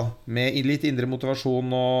Arendal, med litt indre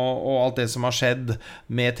motivasjon og alt det som har skjedd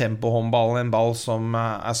med tempohåndballen, en ball som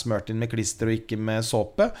er smørt inn med klister og ikke med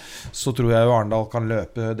såpe, så tror jeg jo Arendal kan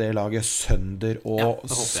løpe det laget sønder og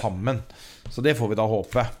sammen. Så det får vi da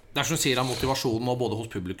håpe. Det er som du sier av motivasjonen nå, både hos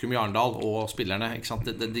publikum i Arendal og spillerne, ikke sant?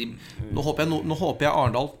 Nå håper jeg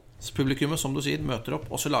Arendals publikummet, som du sier, møter opp,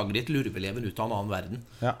 og så lager de et lurveleven ut av en annen verden.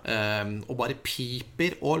 Og bare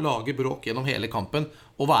piper og lager bråk gjennom hele kampen,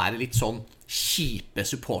 og være litt sånn kjipe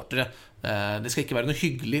supportere. Det skal ikke være noe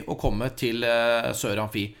hyggelig å komme til Sør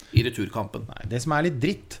Amfi i returkampen. Nei, det som er litt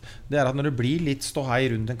dritt, det er at når det blir litt ståhei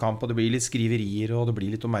rundt en kamp, og det blir litt skriverier, og det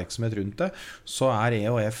blir litt oppmerksomhet rundt det, så er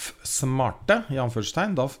EOF smarte, i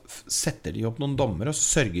anførselstegn. Da setter de opp noen dommer, og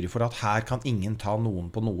så sørger de for at her kan ingen ta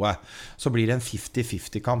noen på noe. Så blir det en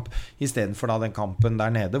 50-50 kamp, i stedet for da den kampen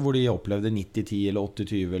der nede, hvor de opplevde 90-10 eller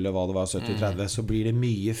 80-20 eller hva det var, 70-30, så blir det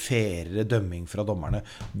mye ferere dømming fra dommerne.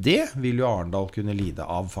 Det vil jo Arendal kunne lide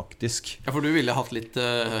av, faktisk. Ja, for du ville hatt litt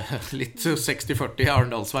 60-40 i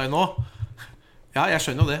Arendalsvei nå. Ja, jeg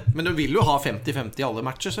skjønner jo det. Men du vil jo ha 50-50 i alle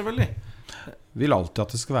matcher, selvfølgelig. Vil alltid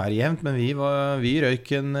at det skal være jevnt, men vi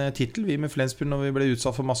røyk en titel, vi med Flensburg, når vi ble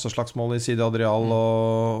utsatt for masse slagsmål i Sidi Adrial,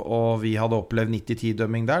 og vi hadde opplevd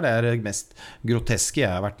 90-10-dømming der. Det er det mest groteske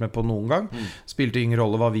jeg har vært med på noen gang. Spilte ingen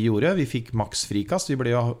rolle hva vi gjorde. Vi fikk maks frikast. Vi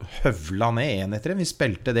ble jo høvla ned en etter en. Vi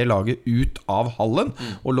spilte det laget ut av hallen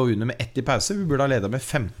og lå under med 1 i pause. Vi burde ha ledet med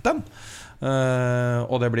 15.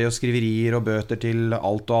 Og det ble jo skriverier og bøter til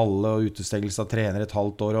alt og alle, og utestengelse av trener et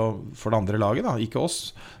halvt år, og for det andre laget da, ikke oss.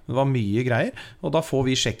 Det var mye greier, og da får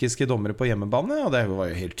vi tsjekkiske dommere på hjemmebane, og det var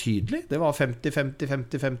jo helt tydelig. Det var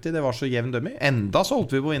 50-50-50-50, det var så jevn dømming. Enda så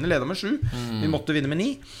holdt vi på å vinne, leda med 7. Vi måtte vinne med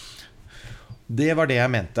 9. Det var det jeg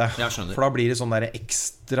mente. For da blir det sånn der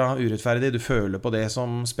ekstra urettferdig. Du føler på det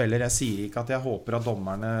som spiller. Jeg sier ikke at jeg håper at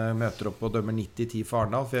dommerne møter opp og dømmer 90-10 for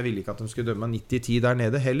Arendal, for jeg ville ikke at de skulle dømme 90-10 der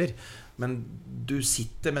nede heller. Men du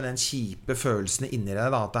sitter med den kjipe følelsen inni deg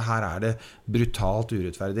da, at her er det brutalt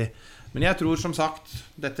urettferdig. Men jeg tror som sagt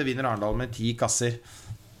dette vinner Arendal med 10 kasser.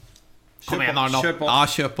 Kom igjen, Arendal. Kjør på. Ja,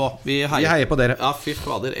 kjør på. Vi heier på dere. Ja, fy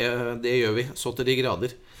fader, det gjør vi. Så til de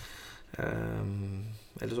grader.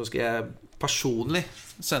 Eller så skal jeg personlig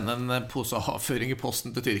sende en pose avføring i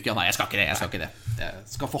posten til Tyrkia. Nei, jeg skal ikke det. Jeg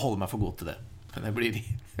skal få holde meg for god til det. Men jeg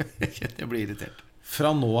blir irritert.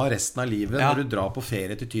 Fra nå av resten av livet, når du drar på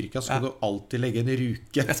ferie til Tyrkia, så skal du alltid legge en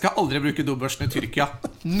ruke. Jeg skal aldri bruke dobørsen i Tyrkia.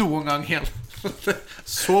 Noen gang helt.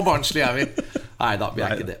 Så barnslig er vi. Neida, vi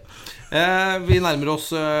er ikke det. Vi nærmer oss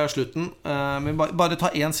slutten. Men bare ta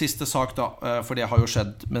en siste sak da, for det har jo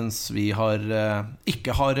skjedd mens vi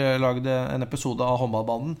ikke har laget en episode av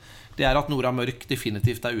håndballbanen. Det er at Nora Mørk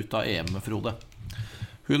definitivt er ute av EM, Frode.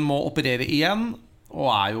 Hun må operere igjen, og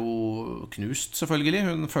er jo knust selvfølgelig.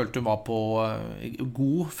 Hun følte hun var på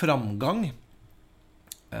god framgang,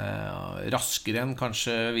 raskere enn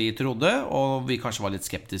kanskje vi trodde, og vi kanskje var litt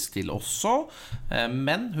skeptiske til også.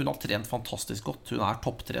 Men hun har trent fantastisk godt. Hun er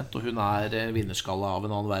topptrent, og hun er vinnerskalle av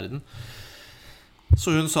en annen verden.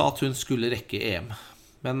 Så hun sa at hun skulle rekke EM.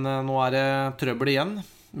 Men nå er det trøbbel igjen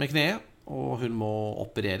med kneet, og hun må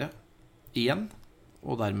operere igjen.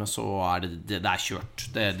 Og dermed så er det er kjørt.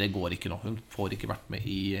 Det går ikke nå. Hun får ikke vært med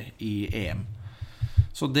i EM.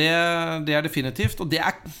 Så det er definitivt. Og det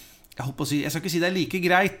er, jeg skal ikke si det er like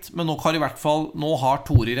greit, men nå har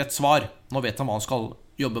Tori rett svar. Nå vet han hva han skal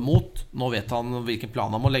jobbe mot. Nå vet han hvilken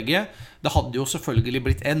plan han må legge. Det hadde jo selvfølgelig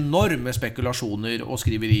blitt enorme spekulasjoner og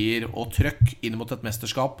skriverier og trøkk inn mot et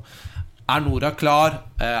mesterskap. Er Nora klar?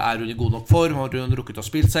 Er hun i god nok form? Har hun rukket å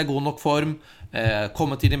spille seg i god nok form?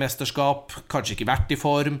 Kommet inn i mesterskap? Kanskje ikke vært i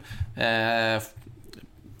form?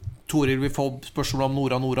 Toril vil få spørsmål om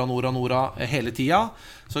Nora hele tiden.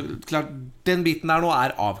 Så klart, den biten der nå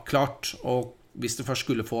avklart. Og hvis det først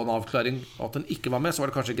skulle få en avklaring at den ikke var med, så var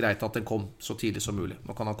det kanskje greit at den kom så tidlig som mulig.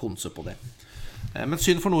 Nå kan han konse på det. Men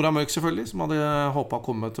synd for Nora Mørk selvfølgelig, som hadde håpet å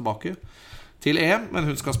komme tilbake til EM. Men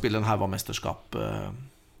hun skal spille en haug av mesterskap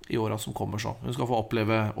i årene som kommer, så hun skal få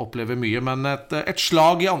oppleve mye. Men et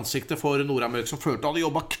slag i ansiktet for Nora Mørk, som følte hadde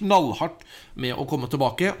jobbet knallhardt med å komme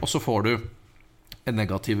tilbake, og så får du en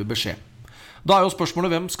negativ beskjed. Da jo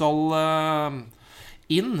spørsmålet hvem skal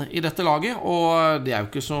inn i dette laget, og det jo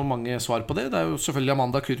ikke så mange svar på det. Det jo selvfølgelig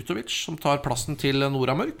Amanda Kurtovic som tar plassen til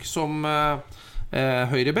Nora Mørk som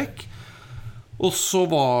høyrebekk. Og så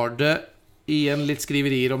var det igjen litt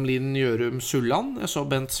skriverier om Linn Gjørum Sulland. Jeg så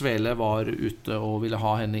Bent Svele var ute og ville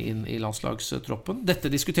ha henne inn i landslagstroppen. Dette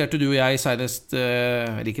diskuterte du og jeg senest,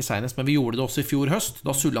 eller ikke senest, men vi gjorde det også i fjor høst,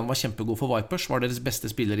 da Sulland var kjempegod for Vipers, var deres beste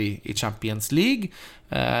spiller i Champions League.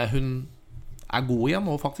 Hun god igjen,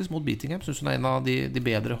 og faktisk mot Beatingham. Synes hun en av de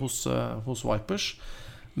bedre hos Vipers.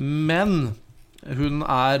 Men hun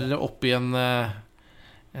oppe i en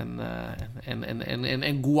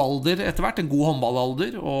god alder etter hvert, en god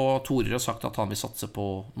håndballalder, og Torer har sagt at han vil satse på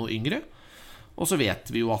noe yngre. Og så vet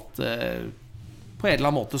vi jo at på en eller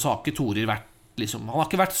annen måte så har ikke Torer vært han har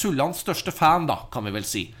ikke vært Sullands største fan da, kan vi vel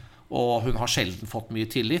si. Og hun har sjelden fått mye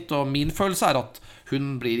tillit, og min følelse at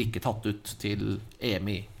hun blir ikke tatt ut til EM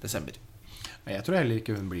i desember. Jeg tror heller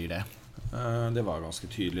ikke hun blir det. Det var ganske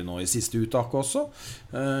tydelig nå i siste uttak også.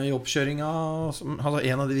 I oppkjøringa, altså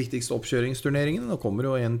en av de viktigste oppkjøringsturneringene. Nå kommer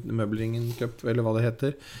jo en Møbelringen Cup, eller hva det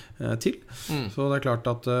heter, til. Så det klart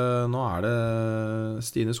at nå det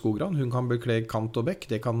Stine Skogran. Hun kan bekle kant og bekk.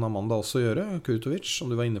 Det kan Amanda også gjøre. Kurtovic, som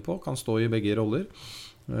du var inne på, kan stå i begge roller.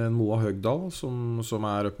 Moa Høgdal, som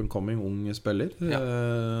up and coming ung spiller,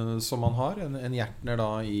 som man har en Hjertner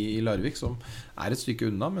da i Larvik, som et stykke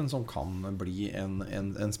unna, men som kan bli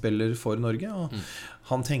en spiller for Norge, og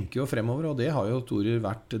han tenker jo fremover, og det har jo Torer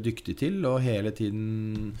vært dyktig til, og hele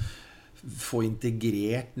tiden få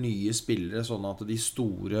integrert nye spillere, sånn at de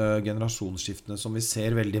store generasjonsskiftene som vi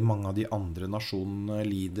ser veldig mange av de andre nasjonene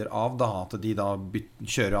lider av, da, at de da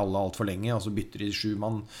kjører alle alt for lenge, og så bytter de 7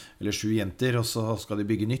 mann eller 7 jenter, og så skal de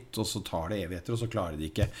bygge nytt, og så tar det evigheter, og så klarer de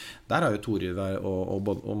ikke. Der har jo Torer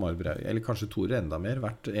og Marbrei, eller kanskje Torer enda mer,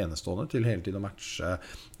 vært enestående til hele tiden å matche,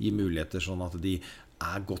 gi muligheter sånn at de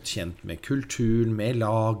godt kjent med kulturen, med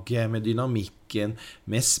laget, med dynamikken,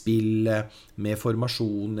 med spillet, med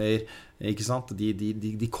formasjoner, ikke sant?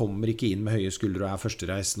 De kommer ikke inn med høye skuldre og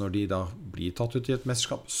førstereis når de da blir tatt ut i et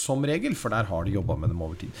mesterskap, som regel, for der har de jobbet med dem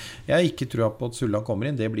over tid. Jeg har ikke trodd på at Sulland kommer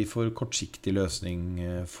inn, det blir for kortsiktig løsning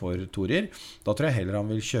for Torer. Da tror jeg heller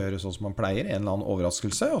han vil kjøre sånn som han pleier, en eller annen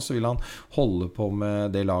overraskelse, og så vil han holde på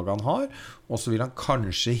med det laget han har, og så vil han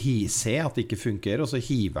kanskje se at det ikke funker, og så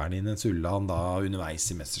hiver han inn en Sulland da underveis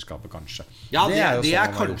i mesterskapet, kanskje. Ja, det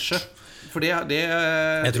kanskje. For jeg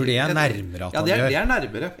tror det nærmere at han gjør. Ja, det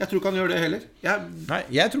nærmere. Jeg tror ikke han gjør det heller. Nei,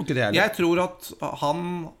 jeg tror ikke det heller. Jeg tror at han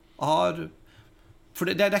har... For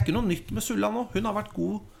det ikke noe nytt med Sulland nå. Hun var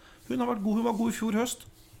god i fjor høst.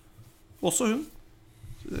 Også hun.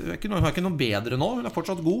 Hun ikke noe bedre nå. Hun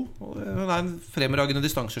fortsatt god. Hun en fremragende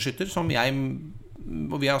distanseskytter som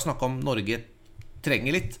og vi har snakket om Norge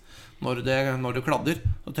trenger litt. Når det kladder,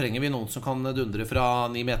 så trenger vi noen som kan dundre fra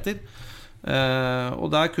 9 meter. Og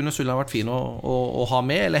der kunne Sulland vært fin å ha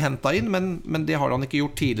med eller hentet inn, men det har han ikke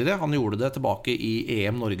gjort tidligere. Han gjorde det tilbake i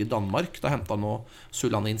EM Norge-Danmark. Da hentet han nå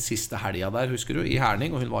Sulland inn siste helga der, husker du, i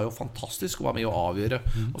Herning, og hun var jo fantastisk og var med å avgjøre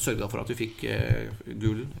og sørget for at vi fikk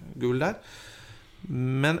gull der.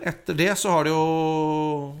 Men etter det så har det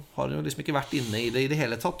jo liksom ikke vært inne i det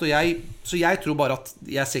hele tatt, så jeg tror bare at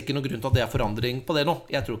jeg ser ikke noen grunn til at det forandring på det nå.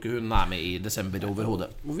 Jeg tror ikke hun med i desember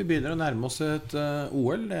overhodet. Og vi begynner å nærme oss et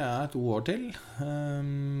OL. Det 2 år til,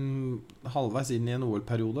 halvveis inn i en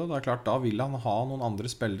OL-periode. Det klart, da vil han ha noen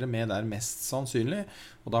andre spillere med der mest sannsynlig,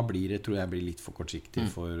 og da tror jeg blir litt for kortsiktig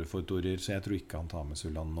for Torer, så jeg tror ikke han tar med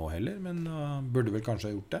Sulland nå heller, men burde vel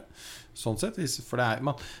kanskje ha gjort det sånn sett, for det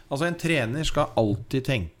altså en trener skal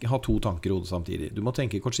alltid ha 2 tanker i hodet samtidig. Du må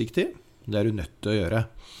tenke kortsiktig, det du nødt til å gjøre.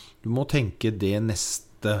 Du må tenke den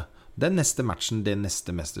neste matchen, det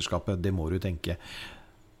neste mesterskapet, det må du tenke.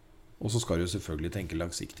 Og så skal du selvfølgelig tenke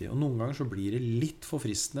langsiktig. Og noen ganger så blir det litt for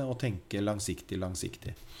fristende å tenke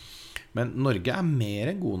langsiktig. Men Norge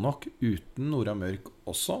mer enn god nok uten Nora Mørk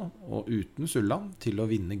også, og uten Sulland, til å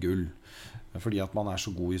vinne gull. Fordi at man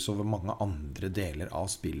så god I så mange andre deler av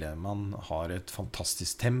spillet. Man har et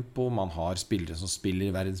fantastisk tempo, man har spillere som spiller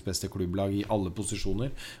I verdens beste klubblag I alle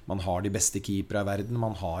posisjoner, man har de beste keepere I verden,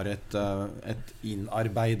 man har et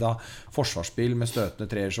innarbeidet forsvarsspill med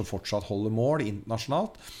støtende treer som fortsatt holder mål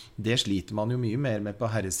internasjonalt. Det sliter man jo mye mer med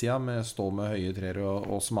på herresiden, med stå med høye treer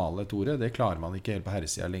og smale tore. Det klarer man ikke helt på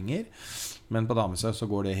herresiden lenger. Men på damesiden så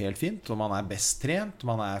går det helt fint, og man best trent,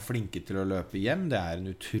 man flinke til å løpe hjem. Det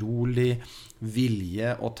en utrolig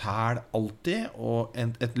vilje og tæl alltid, og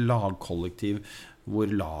et lagkollektiv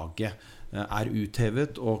hvor laget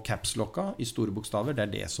uthevet og capslocka I store bokstaver.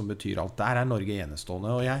 Det det som betyr alt. Der Norge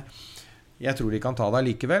enestående, og jeg tror de kan ta det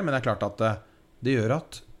likevel, men det klart at det gjør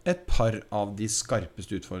at et par av de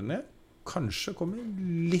skarpeste utfordringene kanskje kommer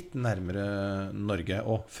litt nærmere Norge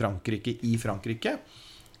og Frankrike I Frankrike.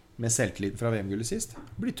 Med selvtilliten fra VM-gullet sist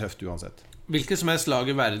blir tøft uansett. Hvilket som helst lag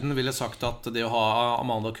I verden ville sagt at det å ha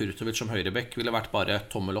Amanda Kurtovic som høyrebekk ville vært bare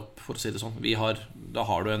tommel opp, for å si det sånn. Da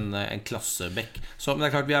har du en klassebekk. Så, men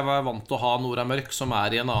det klart vi vant til å ha Nora Mørk, som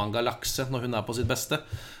I en annen galakse når hun på sitt beste.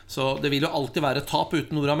 Så det vil jo alltid være tap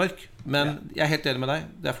uten Nora Mørk. Men jeg helt enig med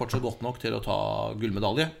deg. Det fortsatt godt nok til å ta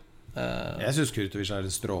gullmedalje. Jeg synes Kurtovic en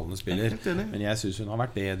strålende spiller, men jeg synes hun har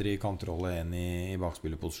vært bedre I kantrolle enn I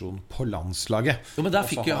bakspillerposisjon på landslaget. Jo, men der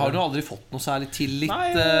har hun aldri fått noe særlig tillit.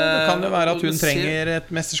 Nei, det kan jo være at hun trenger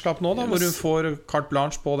et mesterskap nå da, hvor hun får carte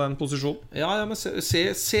blanche på den posisjonen. Ja, men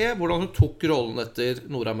se hvordan hun tok rollen etter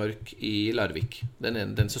Nora Mørk I Larvik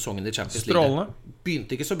den sesongen I Champions League. Strålende.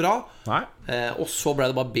 Begynte ikke så bra. Nei. Og så ble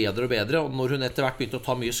det bare bedre og bedre, og når hun etter hvert begynte å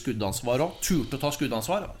ta mye skuddansvar også, turte å ta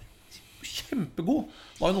skuddansvar, kjempegod.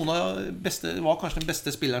 Var kanskje den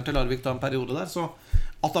beste spilleren til Larvik da en periode der. Så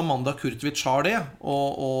at Amanda Kurtovic har det,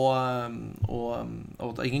 og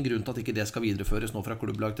det ingen grunn til at ikke det skal videreføres nå fra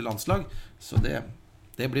klubblag til landslag. Så det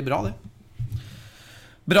blir bra, det.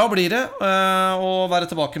 Bra blir det å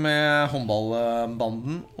være tilbake med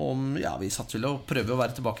håndballbanden. Vi satser vel å prøve å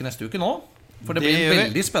være tilbake neste uke nå. For det blir en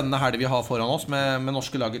veldig spennende helg vi har foran oss med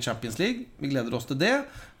norske lag I Champions League. Vi gleder oss til det.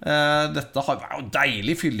 Dette har vært en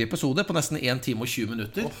deilig fyldig episode på nesten 1 time og 20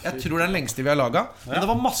 minutter. Jeg tror det den lengste vi har laget. Men det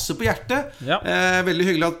var masse på hjertet. Veldig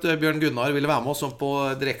hyggelig at Bjørn Gunnar ville være med oss på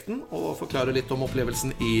direkten og forklare litt om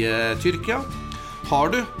opplevelsen I Tyrkia.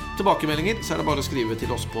 Har du tilbakemeldinger, så det bare å skrive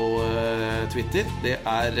til oss på Twitter. Det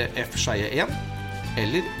fskeie1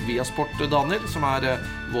 eller Viasport Daniel, som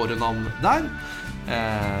våre navn der.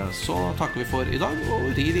 Så takker vi for I dag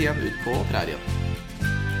og rir igjen ut på prærien.